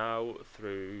bit now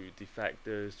through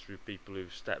defectors, through people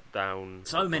who've stepped down.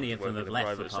 So many of them have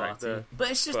left the party. But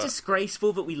it's just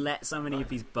disgraceful that we let so many of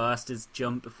these bastards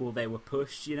jump before they were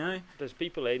pushed, you know? There's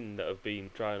people in that have been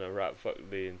trying to rat fuck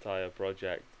the entire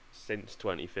project since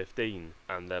 2015,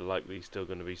 and they're likely still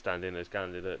going to be standing as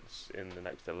candidates in the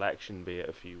next election, be it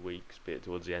a few weeks, be it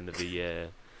towards the end of the year.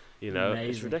 You know,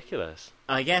 Amazing. It's ridiculous.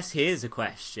 I guess here's a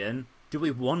question. Do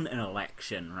we want an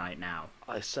election right now?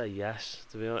 I say yes,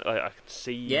 to be honest. I can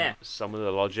see some of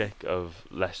the logic of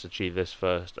let's achieve this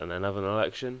first and then have an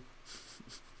election.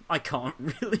 I can't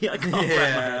wrap my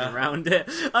head around it.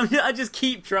 I mean, I just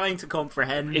keep trying to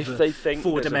comprehend if they think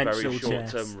there's a very four-dimensional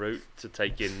short-term route to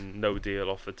taking no deal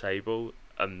off the table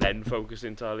and then focus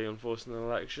entirely on forcing an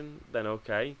election, then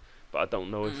okay. But I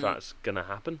don't know if that's going to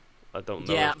happen. I don't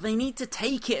know. Yeah, they need to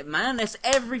take it, man. That's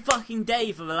every fucking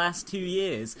day for the last 2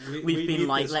 years. We've been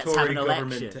like, let's Tory have an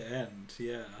government election. to end.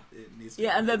 Yeah, it needs to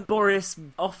and then Boris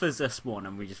offers us one,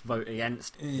 and we just vote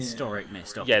against historic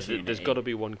missed opportunity. Yeah, there's got to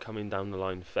be one coming down the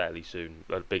line fairly soon.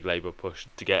 A big Labour push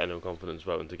to get a no confidence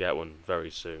vote and to get one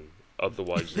very soon.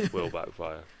 Otherwise, it will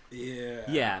backfire.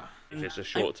 Yeah. If it's a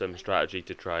short-term strategy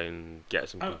to try and get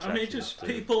some concessions. I mean, just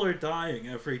people are dying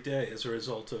every day as a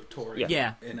result of Tory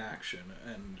inaction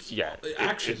and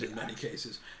action in many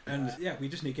cases. And we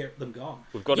just need to get them gone.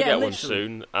 We've got to get one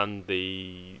soon, and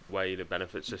the way the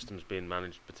benefit system's being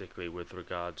managed, particularly with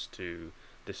regards to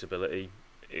disability,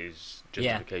 is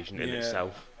justification in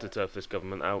itself to turf this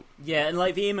government out. Yeah, and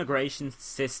like the immigration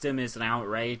system is an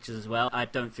outrage as well. I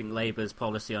don't think Labour's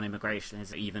policy on immigration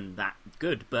is even that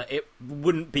good, but it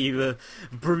wouldn't be the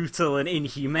brutal and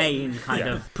inhumane kind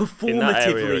of performatively in that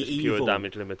area, it's evil. pure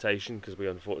damage limitation because we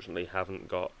unfortunately haven't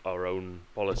got our own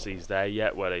policies there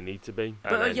yet where they need to be.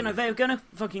 But you know, they're gonna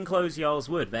fucking close Yarl's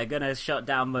Wood. They're gonna shut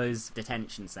down those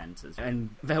detention centres,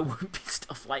 and there won't be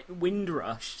stuff like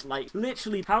Windrush. Like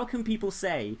literally, how can people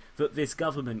say that this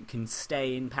government can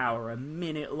stay in power a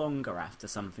minute longer after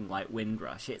something like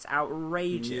Windrush? It's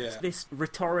outrageous. This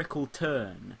rhetorical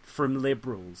turn from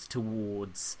Liberals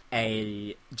towards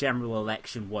a general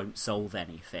election won't solve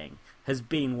anything has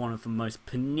been one of the most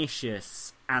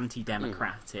pernicious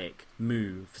anti-democratic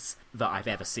moves that I've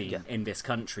ever seen in this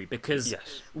country, because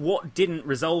what didn't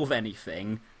resolve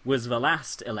anything was the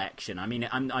last election. I mean,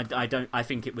 I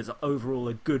think it was overall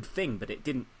a good thing, but it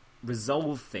didn't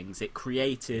resolve things. It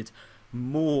created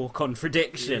more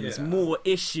contradictions, more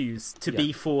issues to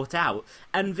be fought out.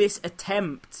 And this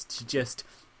attempt to just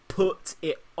put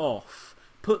it off,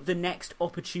 put the next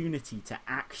opportunity to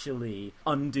actually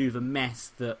undo the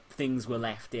mess that things were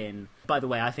left in. By the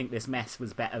way, I think this mess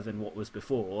was better than what was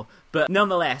before, but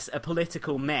nonetheless, a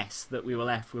political mess that we were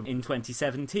left with in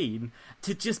 2017,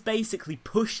 to just basically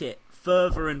push it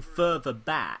further and further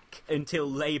back until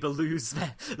Labour lose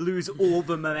all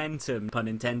the momentum, pun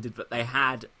intended, that they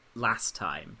had last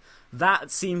time.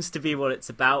 That seems to be what it's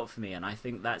about for me, and I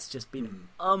think that's just been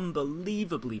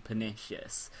unbelievably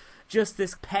pernicious. Just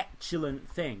this petulant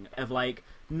thing of like,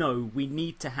 no, we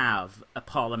need to have a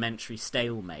parliamentary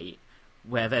stalemate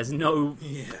where there's no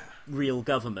real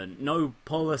government, no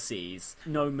policies,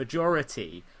 no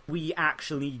majority. We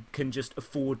actually can just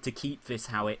afford to keep this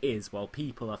how it is while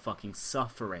people are fucking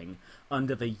suffering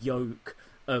under the yoke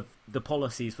of the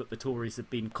policies that the Tories have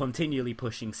been continually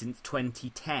pushing since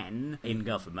 2010 in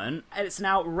government. And it's an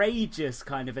outrageous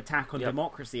kind of attack on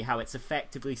democracy, how it's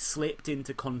effectively slipped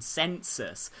into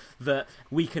consensus that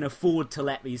we can afford to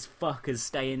let these fuckers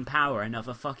stay in power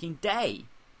another fucking day.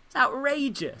 It's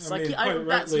outrageous. I mean, quite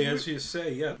rightly, as you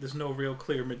say, there's no real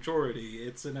clear majority.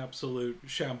 It's an absolute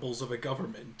shambles of a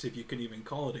government, if you can even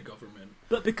call it a government.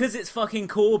 But because it's fucking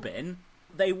Corbyn,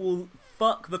 they will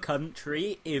fuck the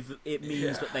country if it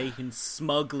means that they can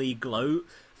smugly gloat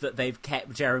that they've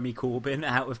kept Jeremy Corbyn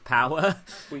out of power.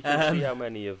 We can see how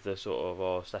many of the sort of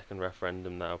our second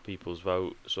referendum now, People's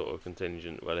Vote sort of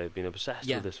contingent, where they've been obsessed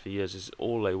with this for years, is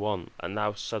all they want. And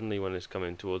now suddenly when it's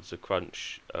coming towards the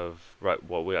crunch of, right,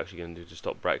 what we're actually going to do to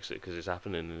stop Brexit, because it's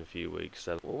happening in a few weeks,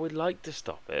 so, well, we'd like to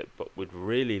stop it, but we'd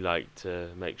really like to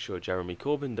make sure Jeremy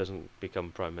Corbyn doesn't become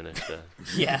Prime Minister.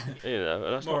 You know,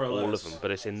 and that's More not or all less. of them,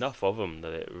 but it's enough of them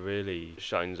that it really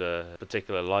shines a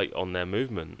particular light on their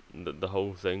movement. That the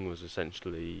whole thing was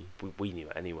essentially, we knew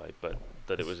it anyway, but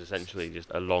that it was essentially just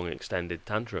a long extended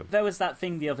tantrum. There was that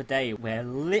thing the other day where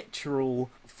literal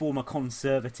former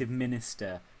Conservative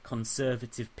minister,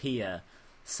 Conservative peer,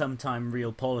 sometime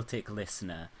realpolitik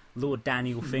listener, Lord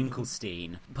Daniel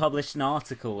Finkelstein, published an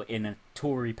article in a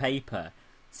Tory paper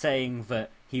saying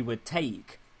that he would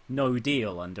take no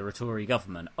deal under a Tory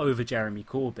government over Jeremy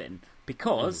Corbyn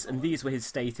because, and these were his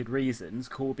stated reasons,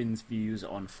 Corbyn's views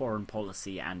on foreign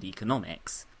policy and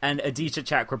economics. And Aditya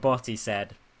Chakraborty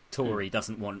said Tory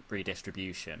doesn't want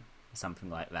redistribution, something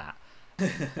like that.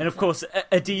 And of course,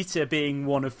 Aditya being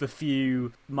one of the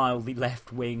few mildly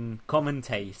left-wing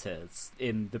commentators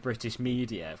in the British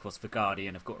media. Of course, The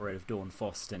Guardian have got rid of Dawn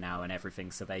Foster now and everything,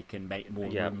 so they can make more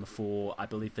room for, I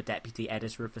believe, the deputy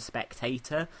editor of The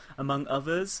Spectator, among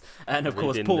others. And of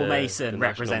course, Paul Mason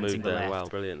representing the left. Well,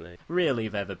 brilliantly. Really,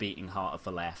 they're the beating heart of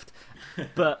the left.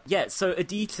 But yeah, so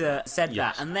Aditya said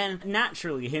that, and then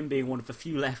naturally, him being one of the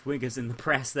few left-wingers in the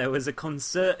press, there was a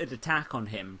concerted attack on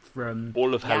him from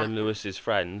all of Helen Lewis's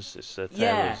friends. It's a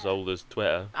tale as old as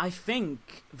Twitter. I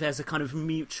think there's a kind of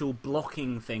mutual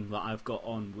blocking thing that I've got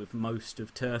on with most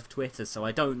of TERF Twitter, so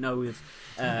I don't know if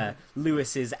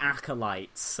Lewis's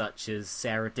acolytes, such as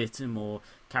Sarah Ditton or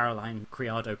Caroline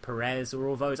Criado Perez or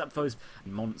all those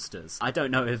monsters, I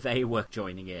don't know if they were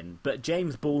joining in, but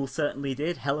James Ball certainly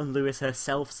did, Helen Lewis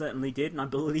herself certainly did, and I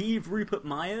believe Rupert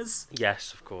Myers.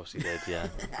 Yes, of course he did, yeah.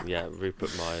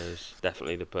 Rupert Myers,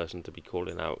 definitely the person to be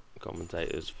calling out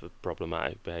commentators for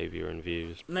problematic behaviour and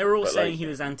views. And they were all saying he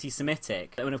was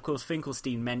anti-Semitic, and of course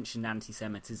Finkelstein mentioned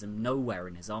anti-Semitism nowhere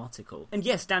in his article. And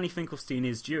yes, Danny Finkelstein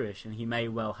is Jewish, and he may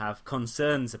well have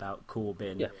concerns about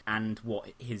Corbyn and what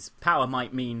his power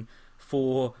might mean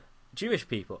for Jewish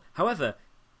people. However,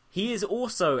 he is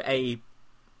also a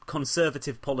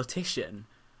conservative politician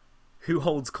who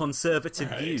holds conservative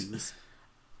views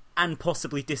and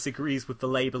possibly disagrees with the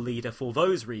Labour leader for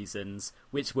those reasons,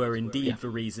 which were indeed the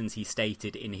reasons he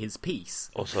stated in his piece.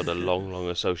 Also had a long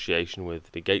association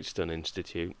with the Gatestone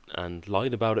Institute and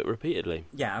lied about it repeatedly.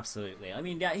 Yeah, absolutely. I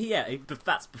mean, but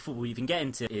that's before we even get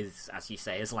into his, as you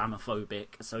say,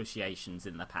 Islamophobic associations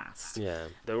in the past. Yeah,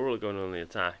 they were all going on the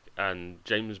attack, and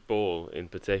James Ball in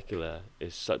particular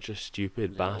is such a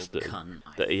stupid bastard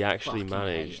that he actually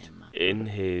managed, in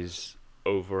his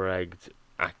over-egged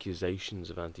accusations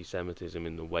of anti-Semitism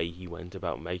in the way he went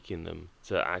about making them,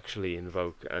 to actually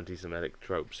invoke anti-Semitic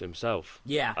tropes himself.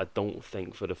 Yeah. I don't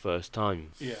think for the first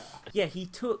time. Yeah, he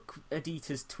took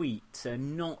Aditya's tweet to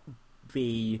not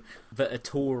be that a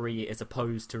Tory is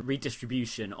opposed to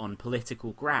redistribution on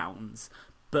political grounds,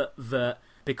 but that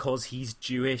because he's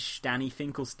Jewish, Danny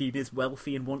Finkelstein is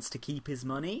wealthy and wants to keep his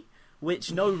money,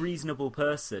 which no reasonable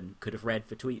person could have read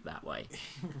the tweet that way.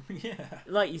 Yeah.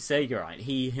 Like you say, you're right,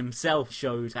 he himself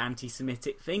showed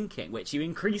anti-Semitic thinking, which you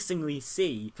increasingly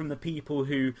see from the people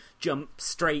who jump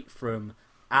straight from,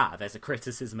 there's a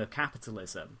criticism of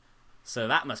capitalism, so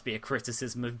that must be a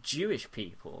criticism of Jewish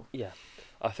people. Yeah.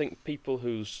 I think people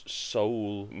whose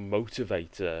sole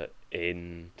motivator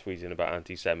in tweeting about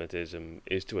anti-Semitism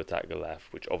is to attack the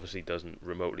left, which obviously doesn't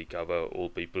remotely cover all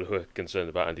people who are concerned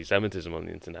about anti-Semitism on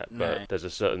the internet, but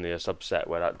there's certainly a subset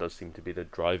where that does seem to be the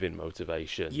driving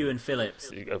motivation. Ewan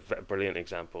Phillips. A brilliant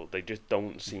example. They just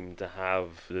don't seem to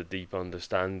have the deep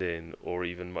understanding or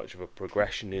even much of a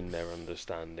progression in their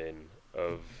understanding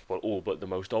of, well, all but the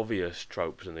most obvious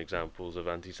tropes and examples of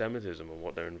anti-Semitism and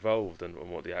what they're involved and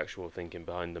what the actual thinking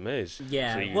behind them is.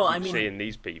 Yeah, so you keep seeing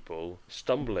these people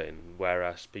stumbling,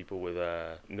 whereas people with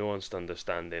a nuanced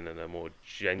understanding and a more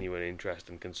genuine interest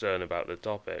and concern about the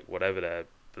topic, whatever their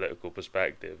political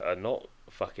perspective, are not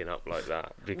fucking up like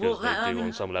that because they do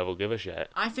on some level give a shit.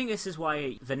 I think this is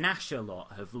why the Nasher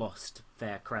lot have lost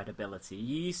their credibility.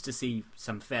 You used to see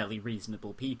some fairly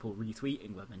reasonable people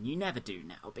retweeting them, and you never do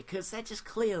now because they're just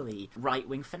clearly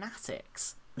right-wing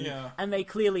fanatics. Yeah. And they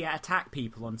clearly attack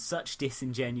people on such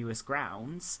disingenuous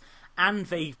grounds, and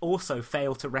they also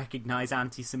fail to recognise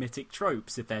anti-Semitic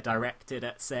tropes if they're directed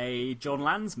at, say, John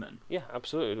Landsman. Yeah,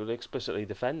 absolutely. They explicitly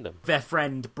defend them. Their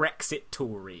friend Brexit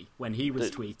Tory, when he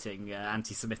was tweeting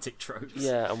anti-Semitic tropes.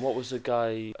 Yeah, and what was the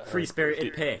guy...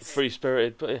 Free-spirited piss.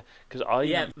 Free-spirited, but...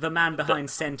 Yeah, the man behind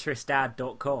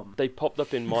centristdad.com. They popped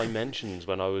up in my mentions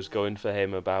when I was going for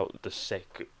him about the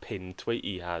sick pinned tweet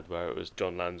he had where it was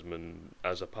John Landsman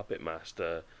as a puppet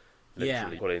master...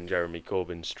 literally pulling Jeremy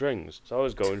Corbyn's strings. So I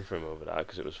was going for him over that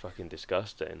because it was fucking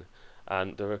disgusting.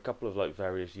 And there were a couple of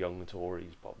various young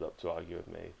Tories popped up to argue with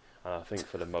me. And I think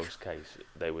for the most case,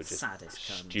 they were just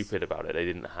stupid about it. They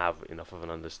didn't have enough of an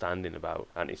understanding about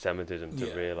anti-Semitism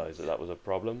to realise that was a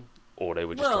problem. Or they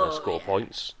were just trying to score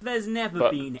points. There's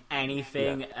never been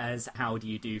anything as how do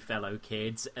you do, fellow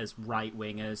kids, as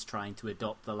right-wingers trying to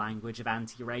adopt the language of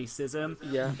anti-racism.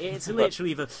 Yeah. It's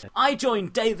literally I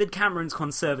joined David Cameron's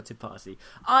Conservative Party.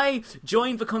 I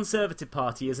joined the Conservative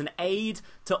Party as an aide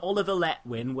to Oliver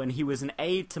Letwin when he was an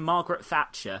aide to Margaret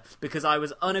Thatcher because I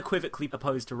was unequivocally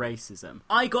opposed to racism.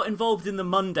 I got involved in the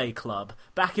Monday Club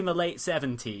back in the late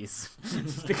 70s.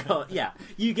 Because,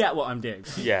 you get what I'm doing.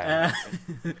 Yeah.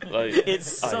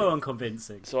 It's so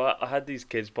unconvincing. So I had these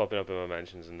kids popping up in my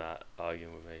mentions and that,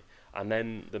 arguing with me. And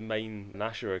then the main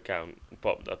Nasher account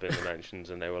popped up in the mentions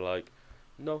and they were like,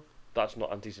 no, that's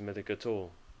not anti-Semitic at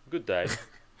all. Good day.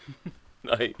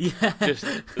 Just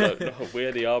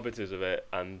we're the arbiters of it,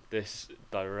 and this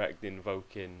direct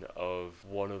invoking of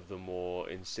one of the more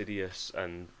insidious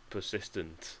and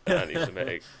persistent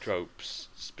anti-Semitic tropes,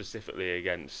 specifically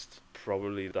against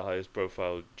probably the highest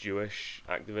profile Jewish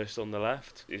activist on the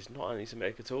left, is not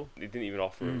anti-Semitic at all. He didn't even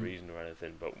offer a reason or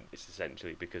anything, but it's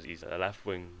essentially because he's a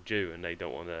left-wing Jew and they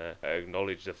don't want to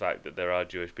acknowledge the fact that there are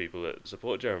Jewish people that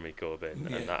support Jeremy Corbyn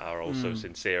and that are also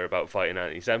sincere about fighting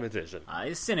anti-Semitism.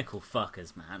 It's cynical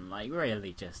fuckers, man.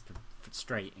 Really just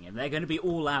frustrating, and they're going to be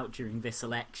all out during this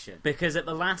election because at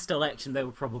the last election they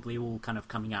were probably all kind of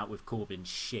coming out with Corbyn's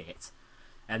shit,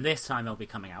 and this time they'll be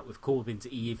coming out with Corbyn's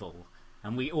evil,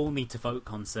 and we all need to vote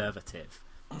Conservative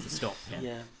to stop him.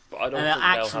 Yeah, but I don't think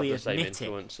they'll have the same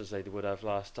influence as they would have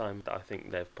last time. I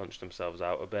think they've punched themselves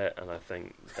out a bit, and I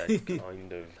think they're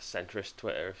kind of centrist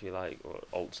Twitter, if you like, or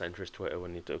alt-centrist Twitter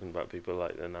when you're talking about people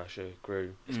like the Nasher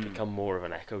crew. It's become more of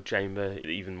an echo chamber,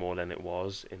 even more than it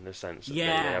was, in the sense that they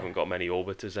haven't got many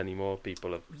orbiters anymore.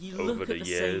 People have, over the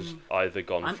years, either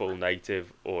gone full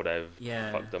native or they've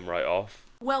fucked them right off.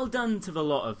 Well done to the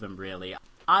lot of them, really.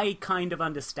 I kind of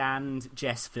understand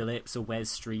Jess Phillips or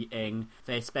Wes Streeting.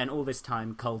 They spent all this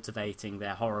time cultivating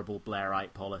their horrible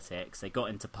Blairite politics. They got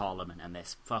into Parliament and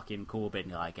this fucking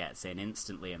Corbyn guy gets in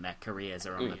instantly and their careers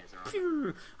are on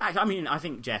the... I mean, I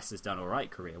think Jess has done alright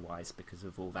career-wise because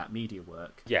of all that media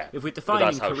work. Yeah, if we're defining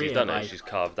that's how career she's done it. She's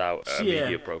carved out a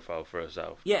media profile for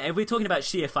herself. Yeah, if we're talking about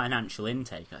sheer financial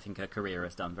intake, I think her career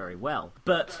has done very well.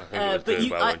 But I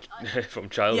think it was from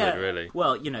childhood, really.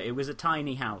 Well, it was a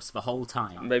tiny house the whole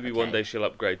time. Maybe one day she'll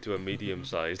upgrade to a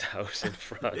medium-sized house in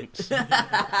France.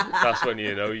 That's when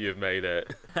you know you've made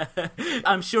it.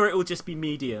 I'm sure it will just be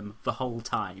medium the whole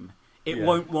time. It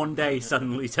won't one day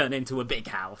suddenly turn into a big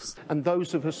house. And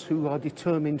those of us who are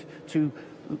determined to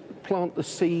plant the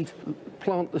seed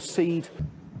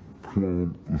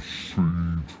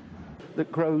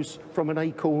that grows from an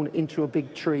acorn into a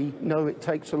big tree, know it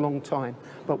takes a long time.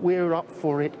 But we're up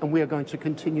for it and we're going to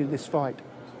continue this fight.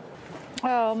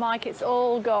 Oh, Mike, it's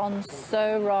all gone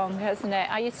so wrong, hasn't it?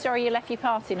 Are you sorry you left your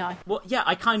party now? Well, yeah,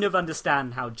 I kind of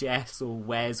understand how Jess or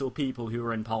Wes or people who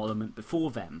were in Parliament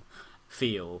before them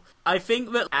feel. I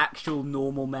think that actual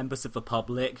normal members of the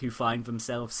public who find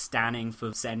themselves standing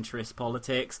for centrist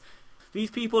politics,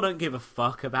 these people don't give a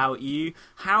fuck about you.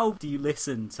 How do you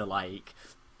listen to, like,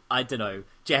 I don't know,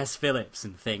 Jess Phillips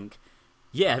and think,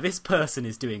 yeah, this person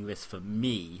is doing this for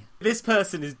me. This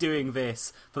person is doing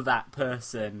this for that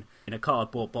person in a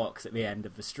cardboard box at the end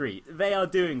of the street. They are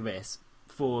doing this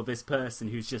for this person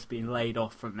who's just been laid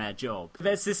off from their job.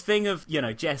 There's this thing of, you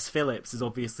know, Jess Phillips is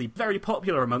obviously very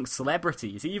popular amongst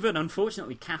celebrities. Even,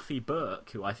 unfortunately, Kathy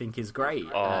Burke, who I think is great.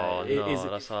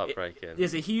 That's heartbreaking.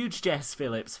 Is a huge Jess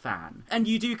Phillips fan. And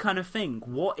you do kind of think,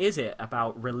 what is it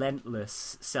about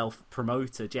relentless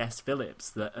self-promoter Jess Phillips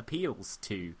that appeals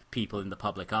to people in the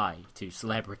public eye, to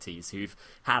celebrities who've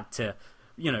had to,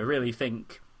 you know, really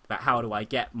think about how do I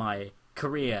get my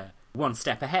career one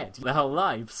step ahead their whole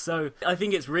lives. So I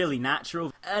think it's really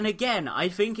natural. And again, I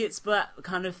think it's that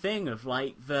kind of thing of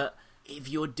like that if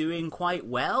you're doing quite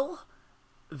well,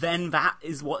 then that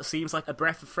is what seems like a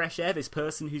breath of fresh air. This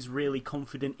person who's really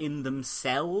confident in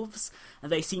themselves, and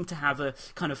they seem to have a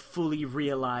kind of fully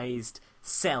realised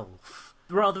self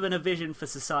rather than a vision for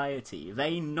society.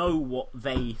 They know what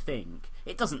they think.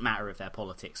 It doesn't matter if their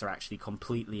politics are actually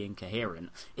completely incoherent.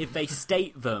 If they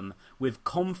state them with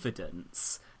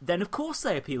confidence, then of course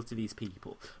they appeal to these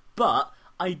people. But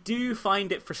I do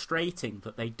find it frustrating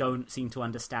that they don't seem to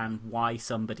understand why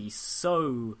somebody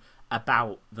so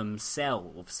about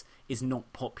themselves is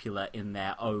not popular in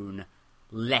their own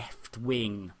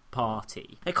left-wing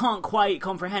party. They can't quite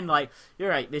comprehend, like, you're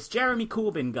right, this Jeremy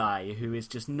Corbyn guy who is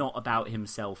just not about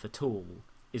himself at all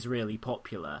is really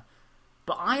popular.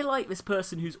 But I like this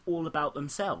person who's all about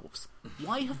themselves.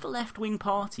 Why have the left-wing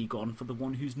party gone for the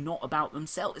one who's not about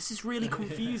themselves? This is really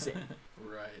confusing.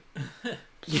 Right.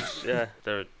 Yeah,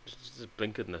 there's just a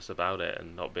blinkeredness about it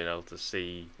and not being able to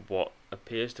see what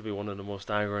appears to be one of the most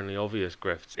staggeringly obvious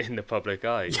grifts in the public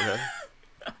eye, you know?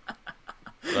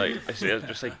 Like, I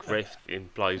just say grift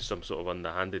implies some sort of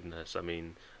underhandedness. I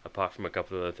mean, apart from a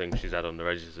couple of the things she's had on the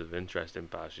register of interest in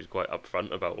past, she's quite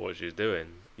upfront about what she's doing.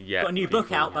 Yeah, got a new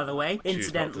book out, by the way,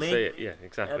 incidentally. Yeah,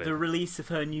 exactly. The release of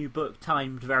her new book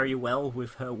timed very well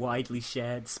with her widely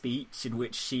shared speech in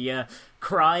which she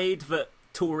cried that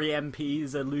Tory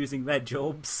MPs are losing their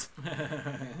jobs.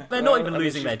 They're not even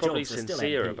losing their jobs. She's probably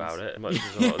sincere about it, much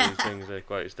as a lot of these things are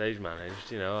quite stage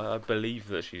managed. You know, I believe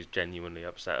that she's genuinely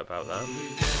upset about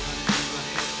that.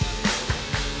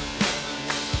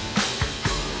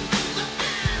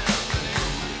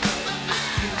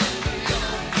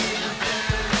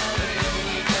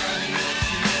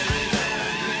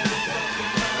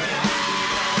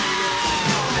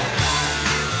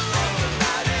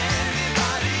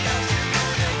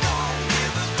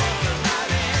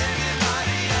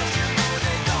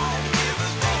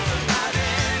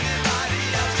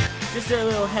 A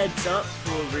little heads up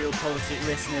for Real Politic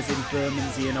listeners in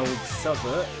Bermondsey and Old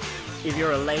Southwark. If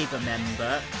you're a Labour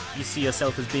member, you see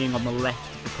yourself as being on the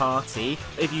left of the party.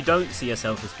 If you don't see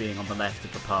yourself as being on the left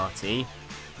of the party,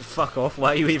 fuck off,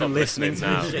 why are you even listening to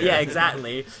now? this? Yeah,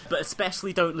 exactly. But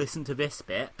especially don't listen to this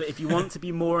bit. But if you want to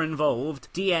be more involved,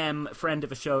 DM friend of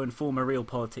the show and former Real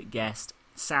Politic guest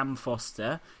Sam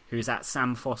Foster, who is at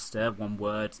Sam Foster, one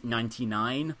word,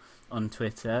 99 on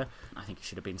Twitter. I think it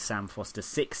should have been Sam Foster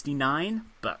 69,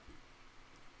 but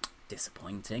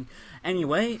disappointing.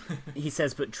 Anyway, he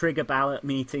says that trigger ballot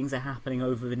meetings are happening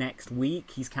over the next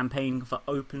week. He's campaigning for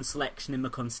open selection in the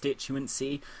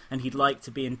constituency, and he'd like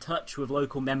to be in touch with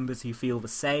local members who feel the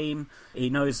same. He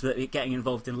knows that getting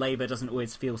involved in Labour doesn't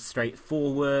always feel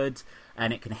straightforward,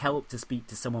 and it can help to speak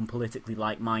to someone politically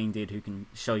like-minded who can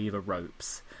show you the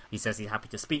ropes. He says he's happy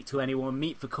to speak to anyone,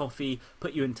 meet for coffee,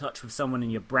 put you in touch with someone in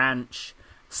your branch.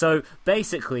 So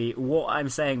basically, what I'm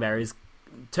saying there is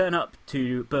turn up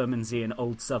to Bermondsey and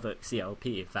Old Southwark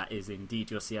CLP, if that is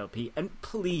indeed your CLP, and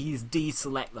please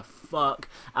deselect the fuck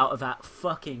out of that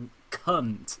fucking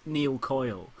cunt, Neil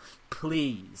Coyle.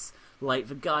 Please. Like,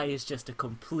 the guy is just a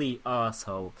complete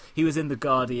arsehole. He was in The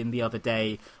Guardian the other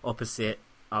day opposite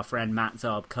our friend Matt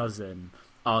Zarb-Cousin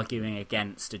arguing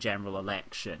against a general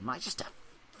election. Like, just a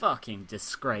fucking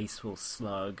disgraceful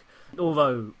slug.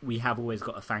 Although we have always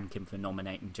got to thank him for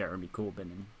nominating Jeremy Corbyn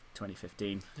in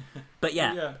 2015. But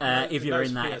if you're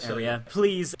in that area,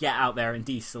 please get out there and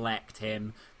deselect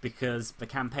him, because the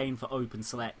campaign for open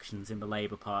selections in the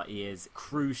Labour Party is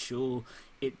crucial.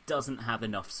 It doesn't have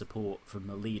enough support from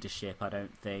the leadership, I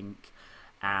don't think.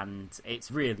 and it's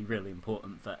really, really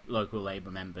important that local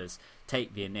Labour members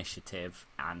take the initiative,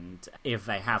 and if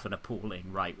they have an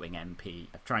appalling right-wing MP,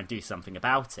 try and do something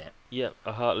about it. Yeah,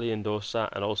 I heartily endorse that.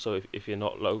 And also, if you're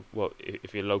not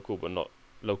if you're local but not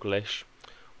localish,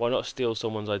 why not steal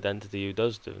someone's identity who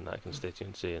does live in that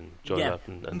constituency and join up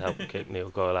and help kick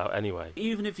Neil Coyle out anyway?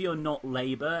 Even if you're not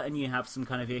Labour and you have some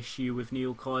kind of issue with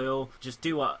Neil Coyle, just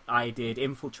do what I did,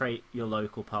 infiltrate your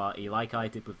local party like I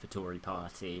did with the Tory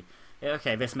party.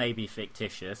 Okay, this may be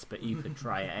fictitious, but you could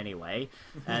try it anyway,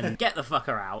 and get the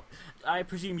fucker out. I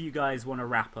presume you guys want to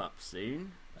wrap up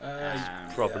soon.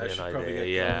 Probably an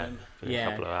idea, in a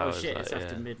couple of hours. Oh shit, it's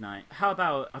after midnight. How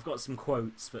about, I've got some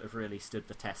quotes that have really stood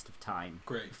the test of time.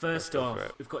 Great. First off,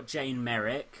 we've got Jane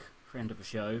Merrick, friend of the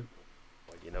show.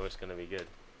 Well, you know it's going to be good.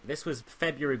 This was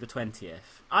February the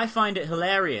 20th. I find it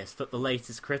hilarious that the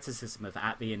latest criticism of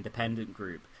At the Independent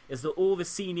Group is that all the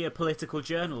senior political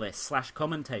journalists /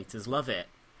 commentators love it.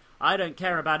 I don't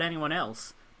care about anyone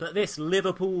else, but this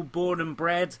Liverpool born and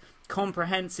bred,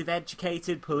 comprehensive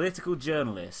educated political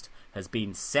journalist has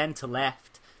been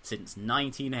centre-left since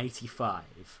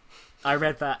 1985. I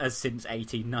read that as since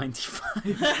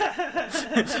 1895.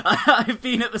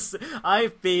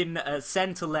 I've been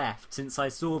centre-left since I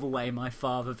saw the way my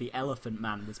father, the Elephant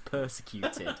Man, was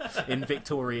persecuted in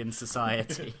Victorian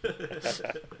society.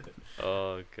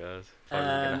 Oh god,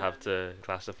 I'm going to have to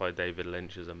classify David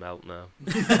Lynch as a melt now.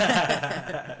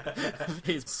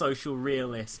 His social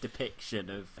realist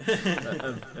depiction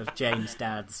of Jane's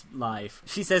dad's life.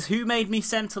 She says, "Who made me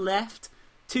centre-left?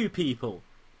 2 people.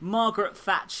 Margaret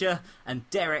Thatcher and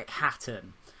Derek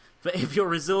Hatton. But if you're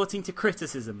resorting to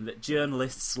criticism that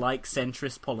journalists like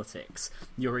centrist politics,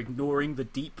 you're ignoring the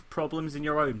deep problems in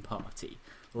your own party,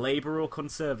 Labour or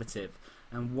Conservative,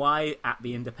 and why At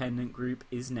the Independent Group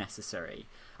is necessary."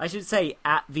 I should say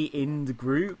At the Ind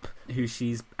Group, who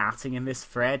she's atting in this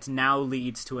thread, now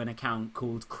leads to an account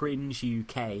called Cringe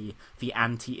UK, the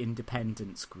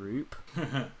anti-independence group.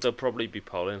 They'll probably be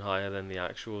polling higher than the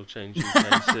actual Change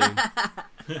UK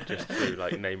soon. Just through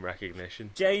name recognition.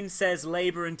 Jane says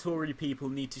Labour and Tory people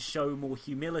need to show more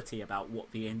humility about what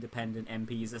the independent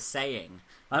MPs are saying.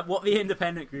 What the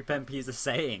independent group MPs are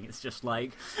saying, it's just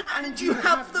and you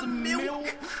have the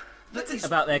milk!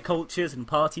 About their cultures and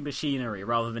party machinery,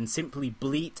 rather than simply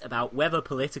bleat about whether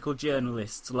political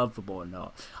journalists love them or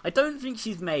not. I don't think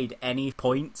she's made any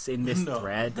points in this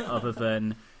thread other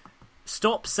than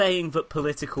stop saying that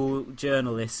political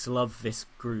journalists love this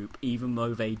group, even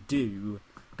though they do,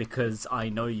 because I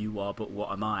know you are, but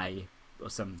what am I? Or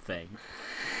something.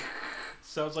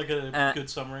 Sounds like a good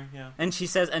summary, yeah. And she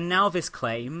says, and now this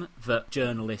claim that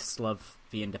journalists love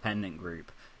the independent group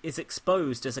is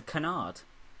exposed as a canard.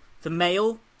 The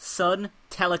Mail, Sun,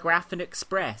 Telegraph and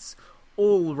Express,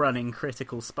 all running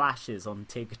critical splashes on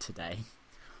Tig today.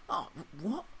 Oh,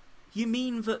 what? You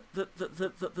mean that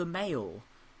the Mail,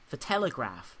 the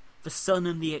Telegraph, the Sun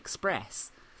and the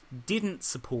Express didn't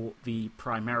support the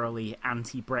primarily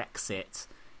anti-Brexit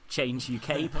Change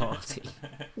UK party?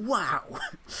 Wow!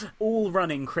 All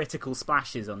running critical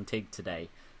splashes on Tig today.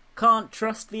 Can't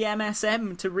trust the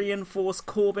MSM to reinforce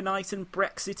Corbynite and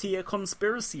Brexiteer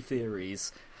conspiracy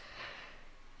theories.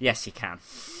 Yes, you can.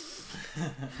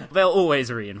 They'll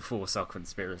always reinforce our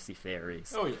conspiracy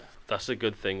theories. Oh, yeah. That's a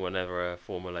good thing whenever a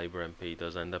former Labour MP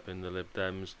does end up in the Lib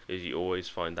Dems, is you always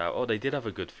find out, they did have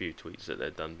a good few tweets that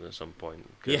they'd done at some point.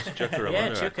 Because Chuka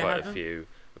Umunna had quite a few,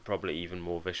 probably even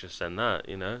more vicious than that,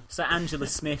 you know? So Angela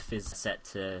Smith is set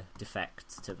to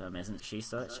defect to them, isn't she?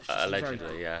 So she's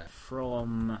allegedly, yeah.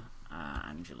 From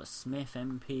Angela Smith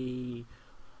MP,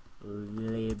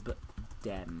 Lib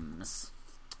Dems.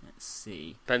 Let's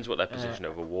see. Depends what their position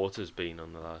over water's been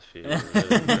on the last few years.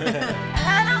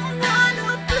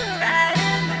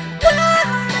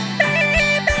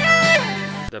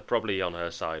 They're probably on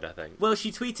her side, I think. Well,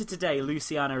 she tweeted today,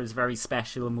 Luciana is very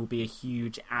special and will be a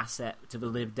huge asset to the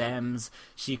Lib Dems.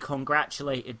 She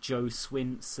congratulated Joe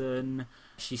Swinson.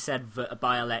 She said that a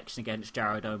by-election against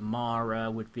Jared O'Mara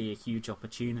would be a huge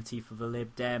opportunity for the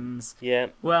Lib Dems. Yeah.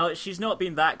 Well, she's not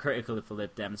been that critical of the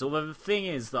Lib Dems, although the thing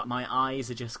is that my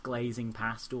eyes are just glazing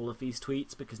past all of these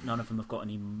tweets because none of them have got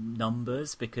any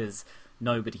numbers, because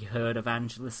nobody heard of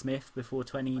Angela Smith before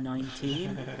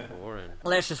 2019. Boring.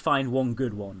 Let's just find one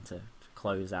good one to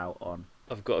close out on.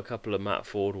 I've got a couple of Matt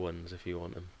Ford ones if you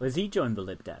want them. Has he joined the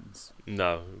Lib Dems?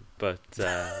 No, but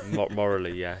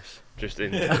morally, yes. Just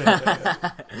in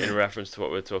reference to what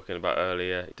we were talking about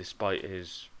earlier, despite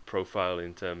his profile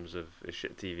in terms of his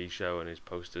shit TV show and his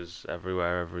posters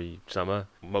everywhere every summer,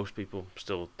 most people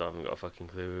still haven't got a fucking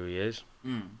clue who he is.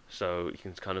 So you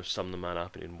can kind of sum the man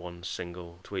up in one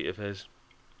single tweet of his.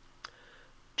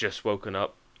 just woken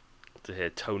up to hear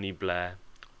Tony Blair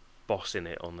bossing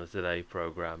it on the Today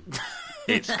programme.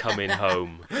 It's coming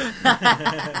home.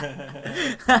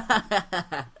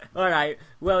 Alright,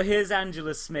 well, here's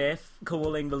Angela Smith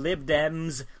calling the Lib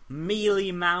Dems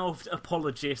mealy-mouthed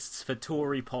apologists for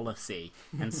Tory policy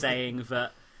and saying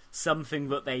that something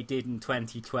that they did in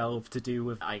 2012 to do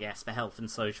with, I guess, the Health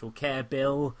and Social Care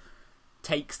Bill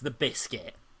takes the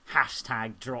biscuit.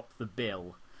 Hashtag drop the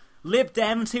bill. Lib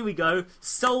Dems, here we go,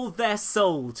 sold their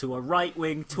soul to a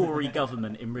right-wing Tory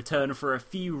government in return for a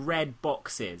few red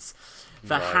boxes.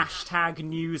 The hashtag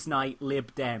Newsnight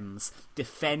Lib Dems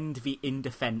defend the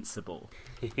indefensible.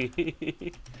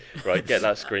 Right, get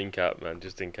that screen cap, man,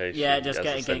 just in case. Yeah, just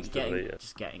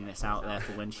getting this out there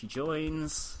for when she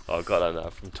joins. Oh, I got that now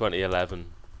from 2011.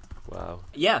 Wow.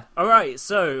 Yeah, alright,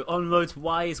 so on those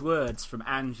wise words from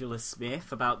Angela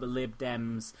Smith about the Lib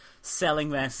Dems selling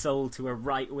their soul to a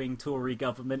right-wing Tory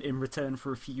government in return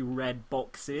for a few red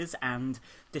boxes and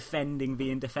defending the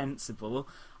indefensible,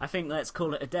 I think let's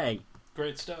call it a day.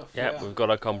 Great stuff. Yeah, we've got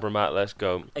our compromat, let's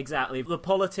go. Exactly. The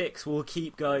politics will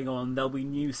keep going on. There'll be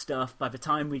new stuff. By the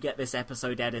time we get this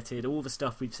episode edited, all the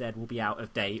stuff we've said will be out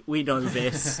of date. We know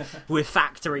this. We're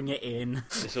factoring it in.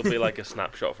 This will be like a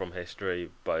snapshot from history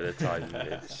by the time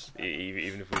it's...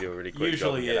 Even if we do a really quick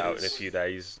job and get out in a few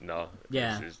days,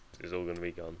 it's all going to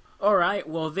be gone. Alright,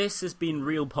 well, this has been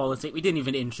Real Politic. We didn't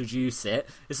even introduce it.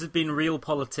 This has been Real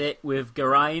Politic with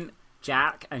Geraint,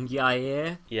 Jack and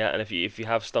Yair. Yeah, and if you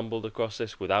have stumbled across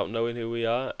this without knowing who we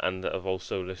are and have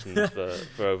also listened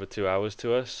for over 2 hours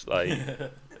to us, like,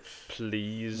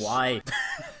 please... Why?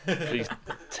 Please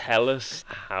tell us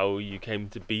how you came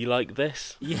to be like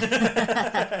this.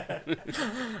 Yeah,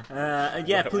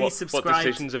 please subscribe. What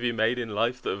decisions have you made in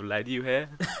life that have led you here?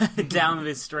 Down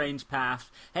this strange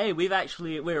path. Hey,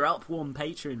 we're up one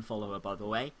Patreon follower, by the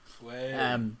way.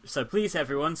 So please,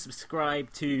 everyone,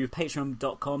 subscribe to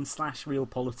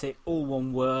patreon.com/realpolitik, all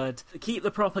one word. Keep the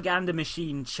propaganda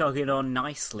machine chugging on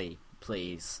nicely,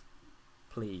 please.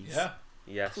 Yeah.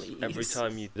 Yes, please. Every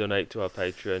time you donate to our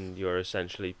Patreon, you're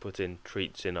essentially putting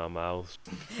treats in our mouths.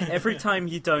 Every time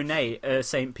you donate, a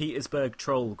St. Petersburg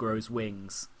troll grows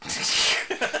wings.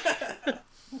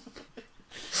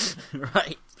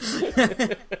 Right.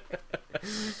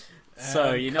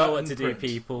 So, you know what to do,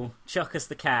 people. Chuck us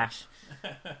the cash.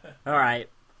 Alright.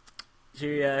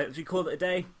 Should we call it a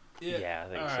day? Yeah, I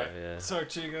think so, yeah. Talk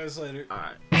to you guys later.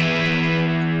 Alright.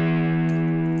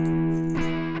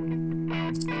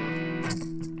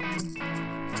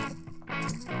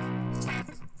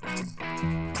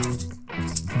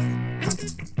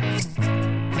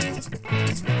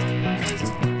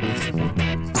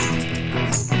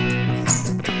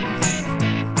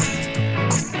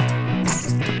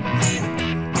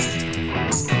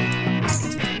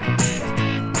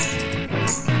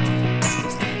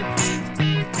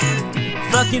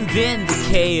 Fucking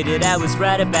vindicated, I was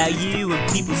right about you. When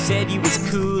people said you was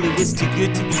cool, it was too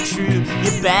good to be true.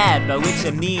 You're bad, by which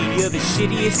I mean you're the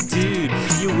shittiest dude.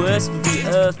 You're worse for the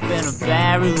earth than a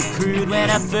barrel of crude. When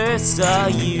I first saw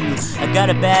you, I got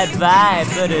a bad vibe,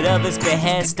 but at others'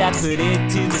 behest I put it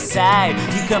to the side.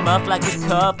 You come off like a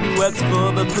cop who works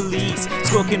for the police,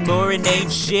 squawking more inane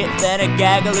shit than a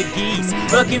gaggle of geese.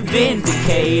 Fucking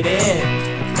vindicated.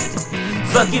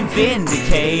 Fucking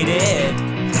vindicated.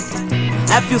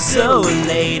 I feel so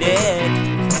elated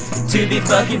to be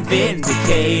fucking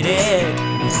vindicated.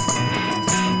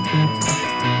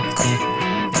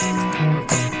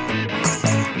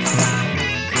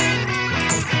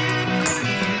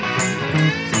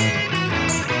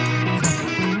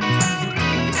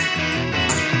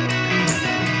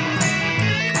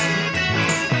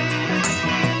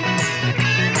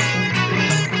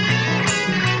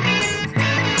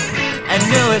 I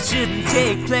know I shouldn't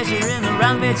take pleasure in the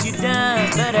wrong that you done,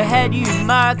 but I had you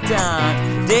marked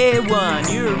on day one.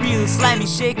 You're a real slimy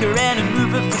shaker and a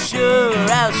mover for sure.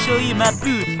 I'll show you my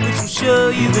boot, which will show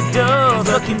you the door.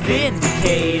 Fucking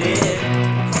vindicated.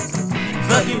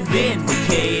 Fucking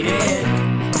vindicated.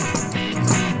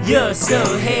 You're so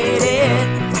hated.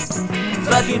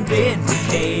 Fucking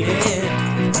vindicated.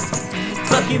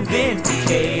 Fucking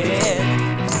vindicated.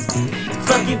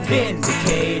 Fucking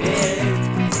vindicated.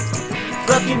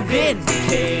 Fucking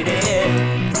vindicated.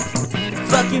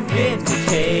 Fucking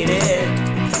vindicated.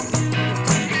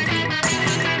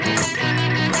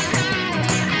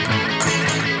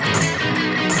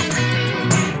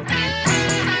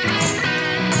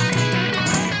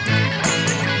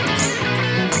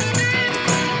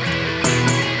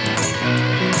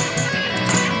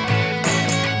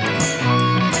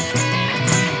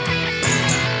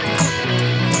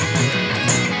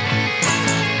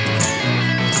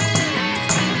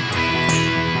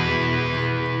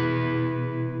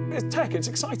 It's tech, it's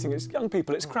exciting, it's young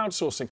people, it's crowdsourcing.